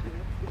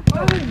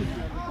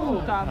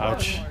 Oh, God.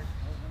 Ouch.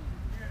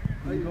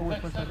 You go with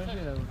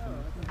Pennsylvania.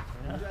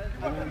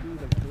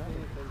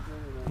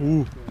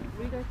 Ooh. What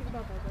do you guys think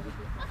about that?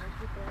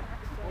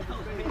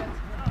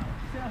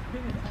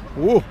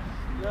 Ooh.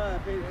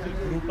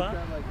 Grupa?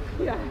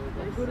 Yeah.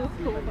 Go to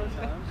school.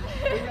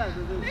 There's no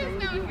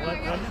What? going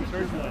When on. did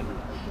Serge win?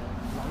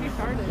 He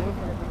started.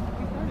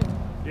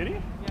 Did he?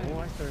 Oh,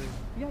 I started.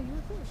 Yeah, you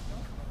were too.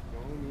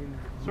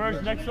 Serge,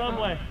 next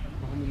Subway.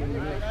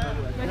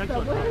 Next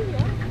one. Subway?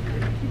 Yeah.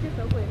 He did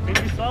Subway.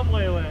 Maybe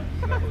Subway way.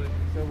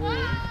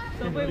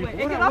 Subway, wait. Hey,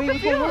 Hold get on, off wait, the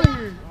wait, field. wait,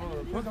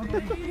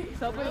 here.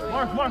 Subway, wait.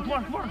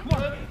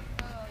 Mark.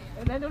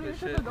 And then don't even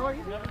shut the door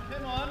either.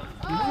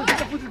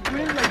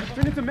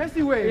 Turn into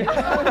Messi way.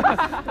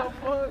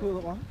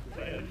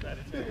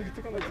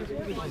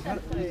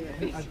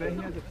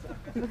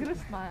 Look at his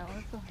smile.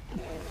 That's so...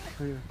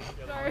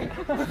 Sorry.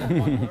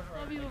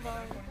 Love you,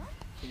 LeVar.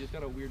 He just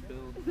got a weird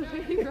build.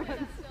 He runs.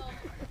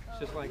 It's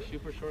just like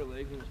super short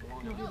legs and just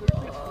long.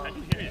 I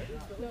can hear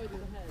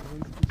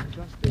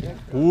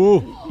you. Ooh.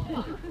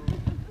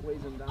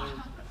 Weighs him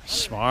down.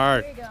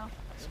 Smart.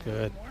 That's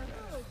good.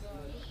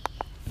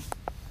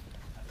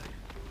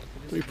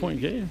 3-point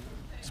game.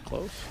 It's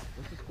close.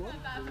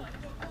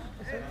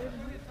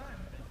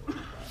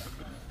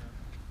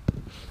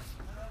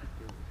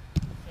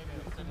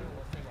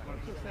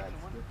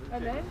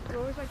 And then,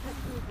 what was I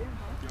catching you doing,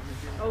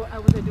 huh?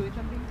 Oh, was I doing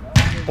something?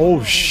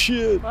 Oh,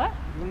 shit. What?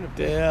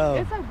 Damn.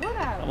 Yes, I would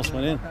have. Almost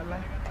went in.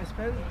 I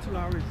spent 2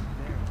 hours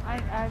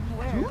there. I'm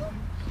aware.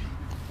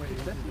 I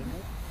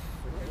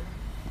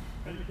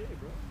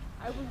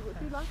was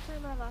with you last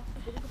time. I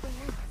didn't go play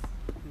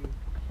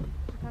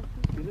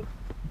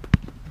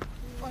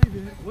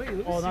Wait, let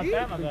me Oh, not see.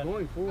 that, my bad.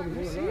 Going forward and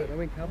going right. I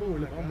mean, Cabo will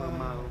look on my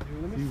mouth.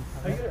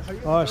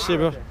 Oh, shit,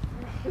 bro.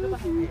 You're the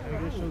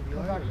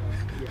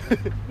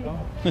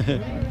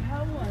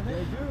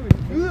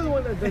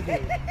one that does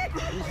it.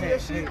 You see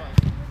that shit?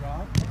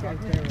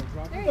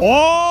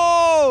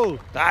 Oh,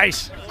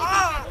 nice.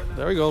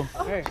 There we go.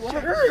 Hey,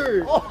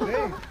 hurt.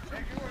 Hey.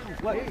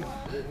 What? Hey.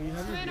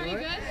 Man, are you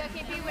good? That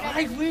can't be whatever.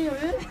 Nice wing,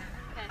 man.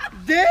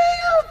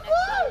 Damn,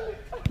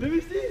 fuck. Let me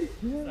see.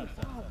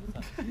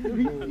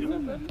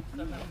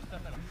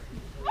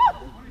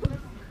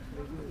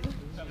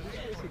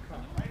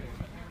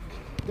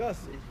 Gus.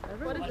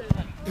 What is it?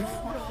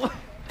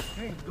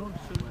 Hey, go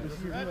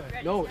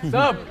show. No,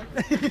 stop.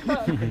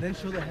 And then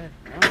show the head.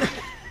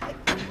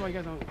 This is why you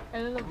guys don't.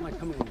 And then I'm like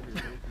coming over here.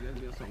 You guys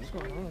be outside. What's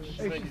going on?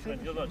 Hey, she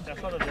said.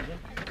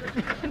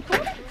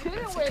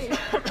 didn't wait.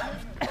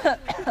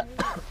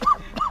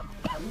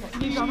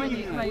 You got my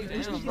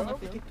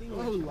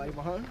Oh, light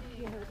behind.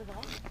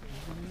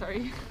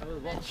 Sorry.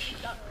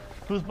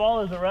 Whose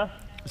ball is it, ref?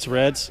 It's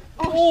Reds.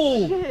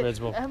 Oh, shit. Reds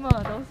ball. Emma,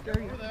 that was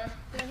scary.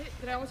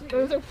 Did I almost hit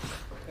you?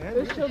 It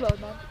was chill though,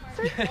 man.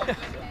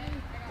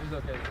 It's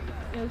okay.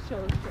 It was chill,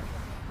 it was chill.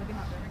 Nothing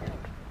happened.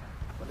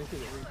 But they could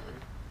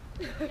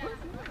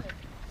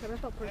But I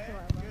felt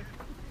personal, Emma.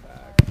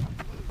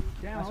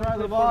 Damn, That's right,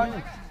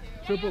 LeVon.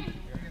 Triple. I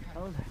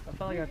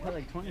felt like I played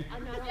like 20.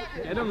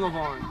 Get him,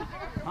 LeVon.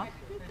 Huh?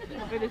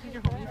 Wait, this is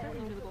your homie set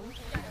into the goal?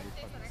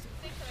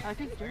 I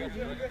think three,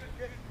 dude.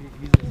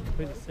 He's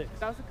played a 6.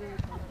 That was a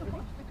good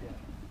one.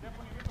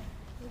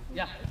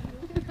 Yeah.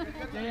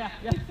 Yeah.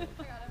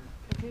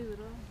 Okay,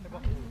 little.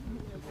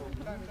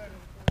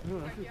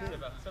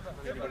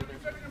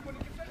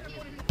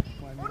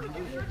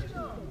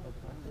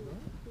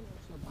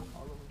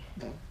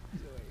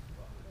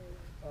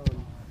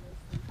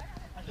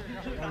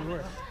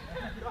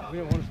 We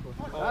don't want to score.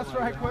 That's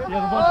right, Coed.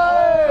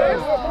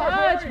 First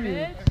touch,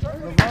 bitch.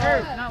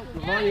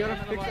 LeVon, you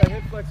gotta fix that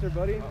hip flexor,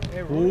 buddy.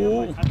 Hey,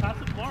 Ooh.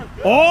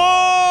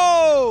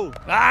 Oh,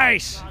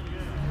 nice.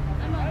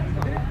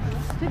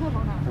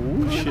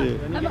 Oh, shit.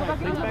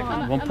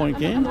 1 point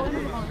game?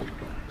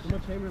 Emma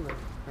Chamberlain.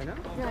 Right now?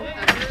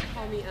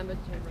 Call me Emma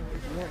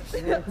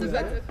Chamberlain. Who's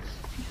that?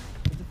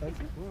 It's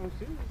offensive? Well, I'm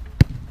serious.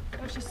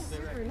 Oh, she's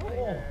super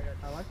annoying.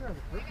 I like her as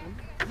a person.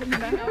 You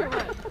met her or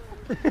what?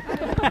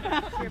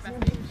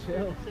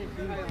 Chill.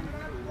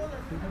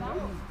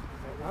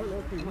 I don't know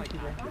if he's like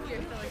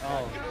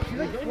she's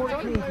like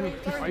 14.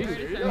 Are you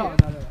serious? No.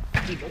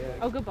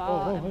 Oh,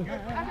 goodbye.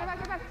 Back,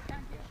 back, back.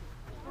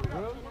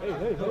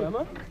 Hey,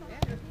 Emma?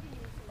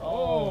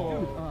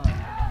 Oh.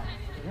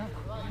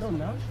 No,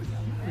 now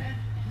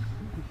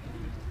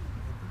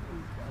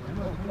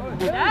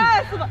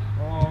Yes! Oh,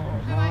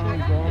 my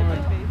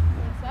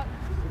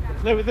God.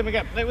 Play with him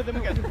again.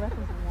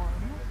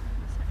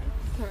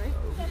 Sorry.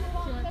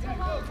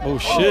 Oh,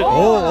 shit.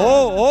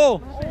 Oh. Oh,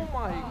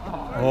 my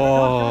God.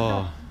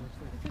 Oh.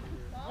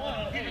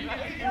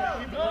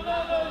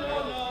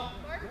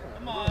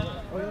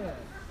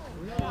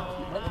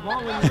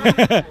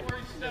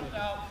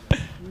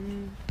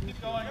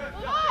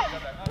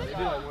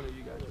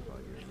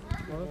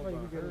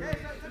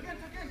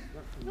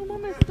 No,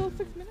 Mom, it's still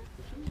 6 minutes.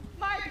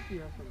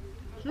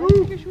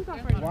 Take your shoes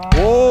off right now.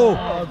 Oh.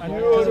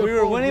 Because we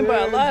were winning by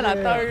a lot. I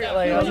thought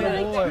like I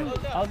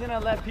was gonna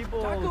let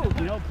people,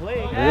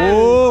 play.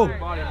 Oh.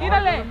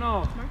 Tírale.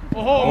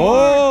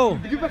 Oh.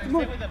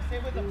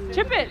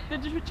 Chip it. The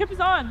chip is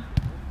on.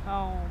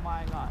 Oh,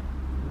 my God.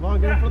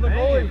 LeVon, get it for the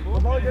goalie.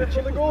 LeVon, get it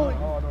for the goalie.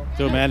 Oh, no.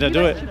 Do it, Amanda.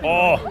 Do it.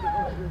 Oh.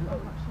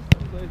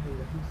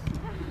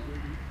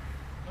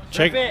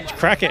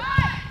 Crack it. Oh,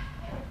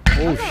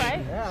 shit.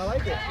 Alright. Yeah, I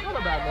like it. Not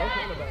a bad though.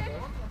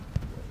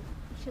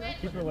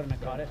 Keeper wouldn't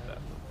have caught it.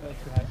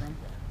 That's too high for him.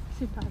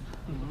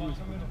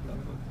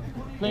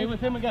 Play with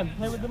him again.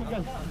 I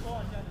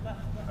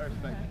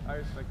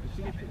respect the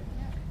shit.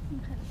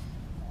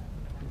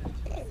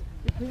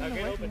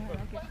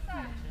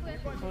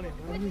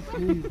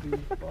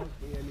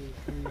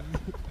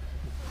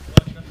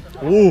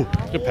 Ooh,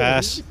 good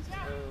pass.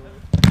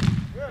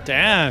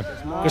 Damn.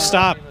 Good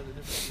stop.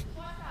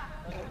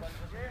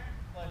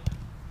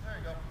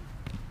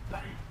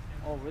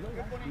 Oh, really?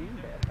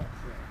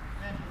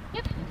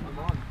 Yep. Come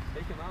on,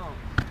 take him out.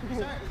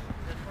 Set.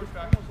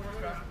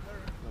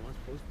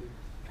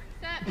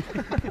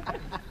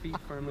 Feet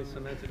firmly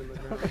cemented in the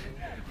ground.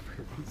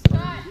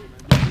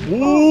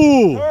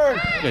 Ooh.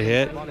 Good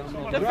hit.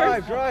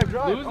 Drive.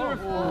 Loser.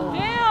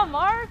 Damn,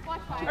 Mark.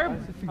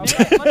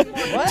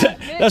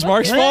 That's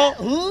Mark's fault?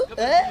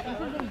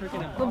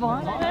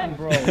 LeVon,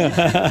 Bro.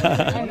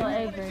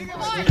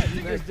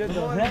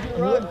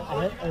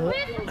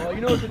 Win. Oh, you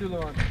know what to do,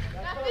 Lauren.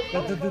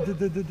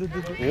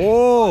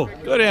 Whoa.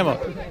 Good ammo.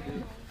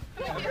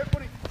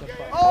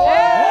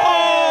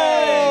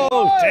 Oh,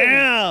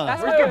 damn.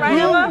 That's what you're right,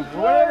 Emma?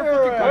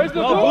 Where's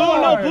the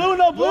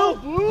No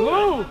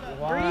blue.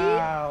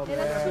 Wow, Did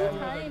it 2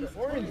 times.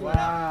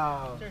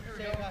 Wow.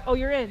 Oh,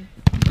 you're in.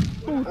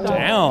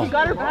 Damn. You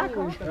got her back.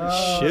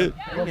 Shit.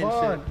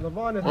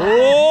 Levon is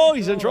Oh,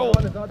 he's in trouble.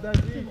 Levon is not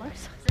that deep.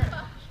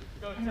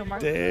 No,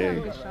 Mark.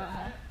 Dang. Good shot,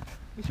 huh?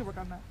 We should work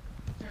on that.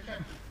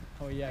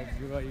 Oh yeah,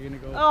 you're gonna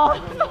go. Oh,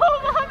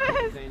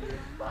 Mamas!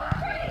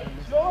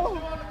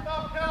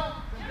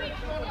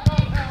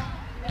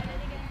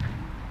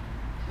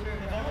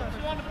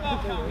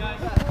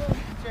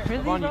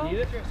 Really, Come on, you bro? need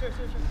it?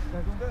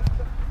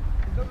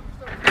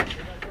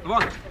 Come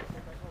on.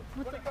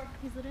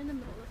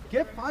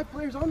 Get 5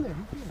 players on there.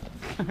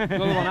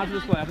 Go on, after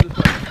this play, after this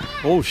play.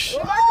 Oh,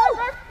 shit. I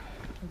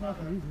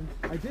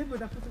did, but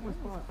that puts in my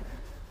spot.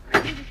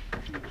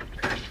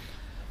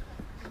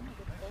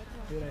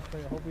 Dude, I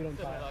hope we don't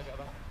tie.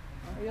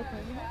 Are you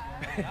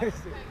okay?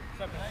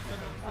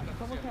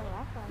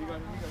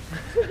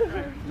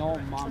 No,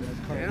 mom, that's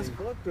crazy.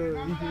 Fuck the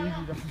easy.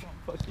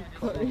 Fucking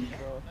close,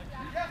 bro.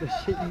 The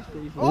shit you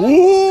say.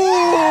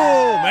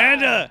 Ooh,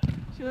 Amanda.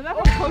 She was that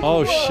from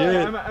Oh, shit.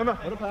 Emma,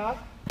 what a pass.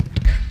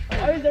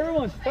 Why is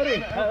everyone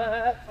stuttering?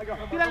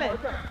 Tírale.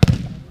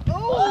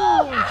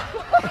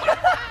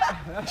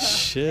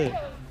 Shit.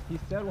 He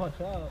said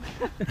watch out.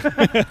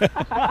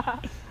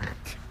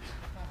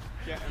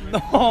 No,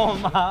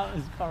 mom,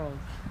 it's Carlos.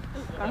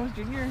 Carlos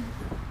Jr.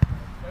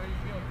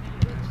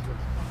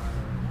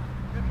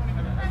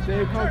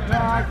 Stay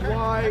compact,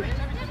 White.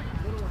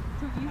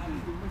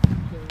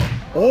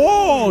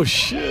 Oh,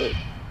 shit.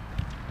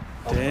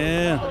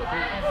 Damn.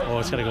 Oh,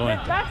 it's gotta go in.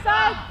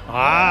 Backside.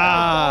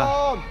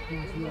 Ah.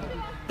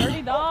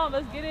 Dirty Dom.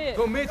 Let's get it.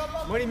 Go Mitch.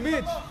 Money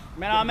Mitch.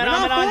 Man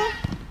on.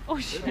 Oh,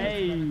 shit.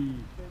 Hey.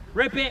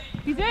 Rip it.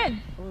 He's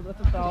in. Oh, that's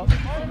a foul.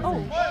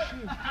 Oh.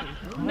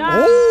 Nah.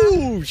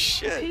 Oh,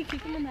 shit.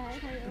 Kick him in the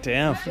head.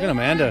 Damn, look at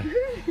Amanda.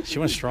 She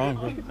went strong,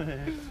 bro. You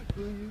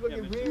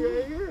fucking big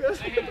right here.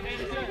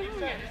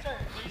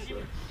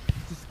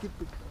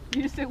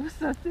 You just say,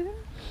 what's up, then?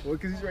 Well,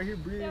 because he's right here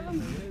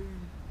breathing.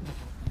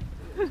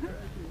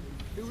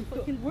 It was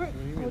fucking work.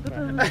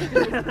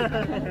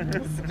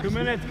 2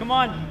 minutes, come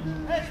on.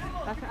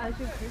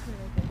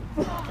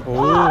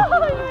 Oh.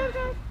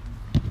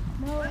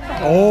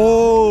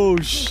 Oh,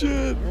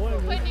 shit.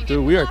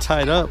 Dude, we are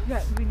tied up.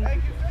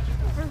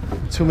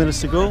 2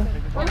 minutes to go.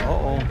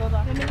 Uh-oh.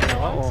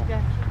 Uh-oh.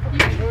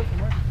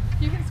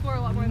 You can score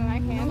a lot more than I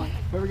can.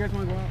 Whoever guys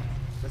want to go out.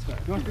 That's fine.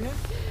 You want to spin it?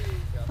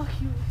 Fuck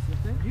you.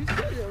 You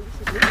said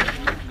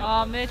it.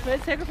 Aw, Mitch, but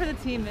let's take her for the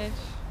team, Mitch.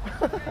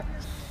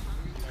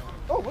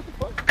 Oh, what the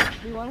fuck?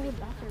 We want to hit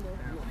back there, though.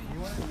 You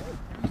want to know?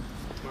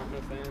 Smart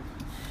enough fans.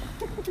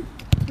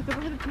 Take her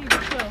for the team,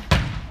 let's go.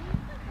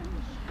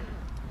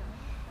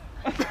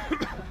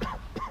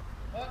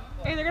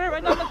 Hey, they're gonna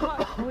run down the clock.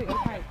 Oh, wait,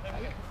 okay.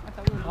 I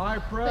thought we were. High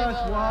press,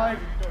 White.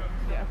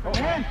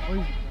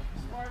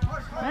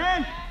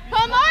 Man.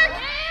 Come, Mark!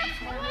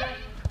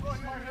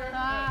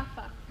 Ah,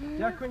 fuck.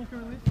 Jack, Quinn, you can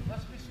release.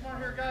 Let's be smart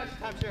here, guys.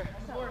 Time's here.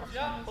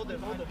 Yeah. Hold it.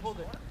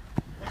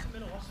 What's the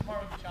middle? What's smart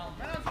with the challenge?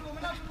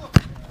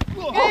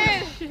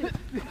 Good.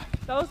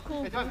 That was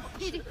cool.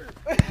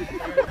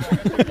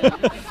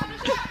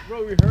 Bro,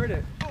 we heard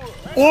it.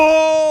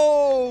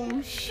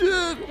 Oh,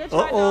 shit. Good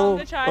try, Dom.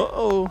 Good try.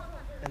 Uh-oh.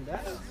 And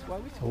that's why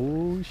we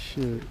Oh,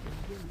 shit.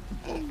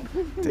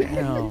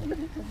 Damn.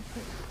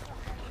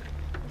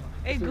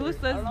 Hey, Goose,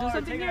 let's do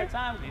something here.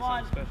 Time, come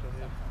on.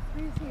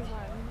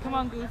 Come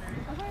on, Goose.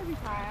 I'm going to be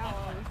fine. I don't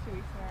know, 2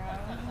 weeks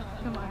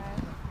in a row. Come on.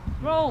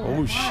 Roll.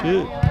 Oh,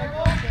 shit.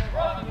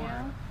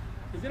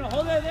 He's gonna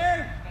hold it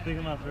there. Pick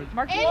him up, Rich.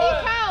 Mark Andy,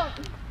 count!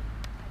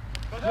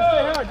 Just stay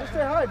high, just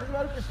stay high. Doesn't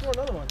matter if you score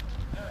another one.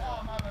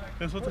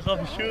 Guess what took off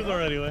his shoes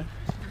already, way?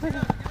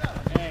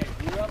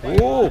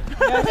 Oh.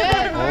 Good.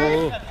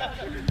 Oh.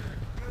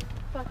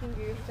 Fucking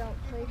Goose, don't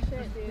play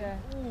shit, dude. Yeah.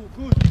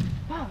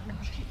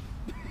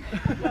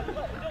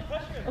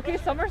 Okay,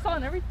 somersault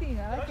and everything.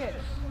 I like it.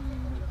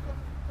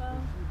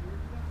 Well,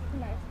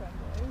 nice one,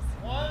 boys.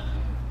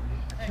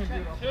 1,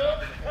 2,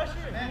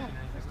 pressure.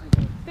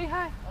 Stay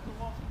high.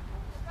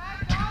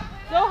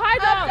 Go high,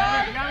 Dom.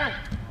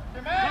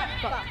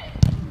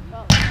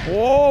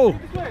 Whoa.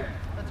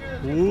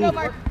 Ooh. Go,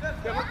 Mark.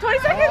 20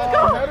 seconds,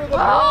 go.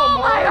 Oh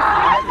my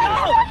god!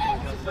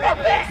 Rip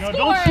it! No,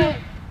 don't shoot.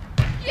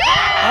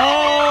 Yeah!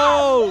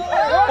 Oh.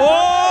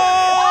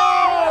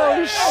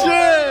 Oh,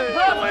 shit.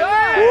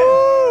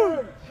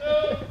 Woo.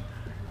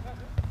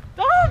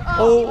 Dom.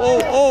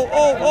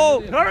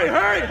 Oh. Hurry.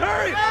 Right,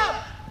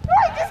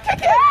 just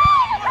kick it!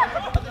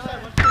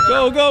 Go.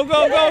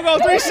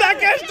 3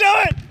 seconds. Do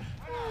it.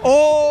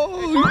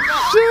 Oh,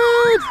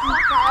 shit.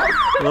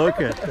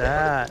 Look at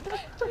that.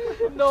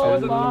 No,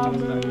 Mom.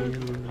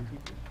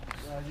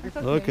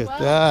 Look at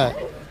that.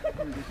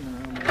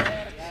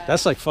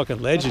 That's like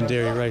fucking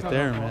legendary right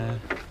there,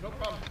 man. No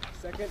problem.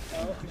 Second.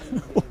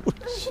 Oh,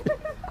 shit.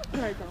 All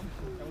right, Dom.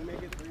 And we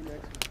make it 3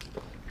 next.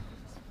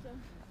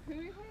 Who are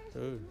we playing?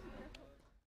 Dude.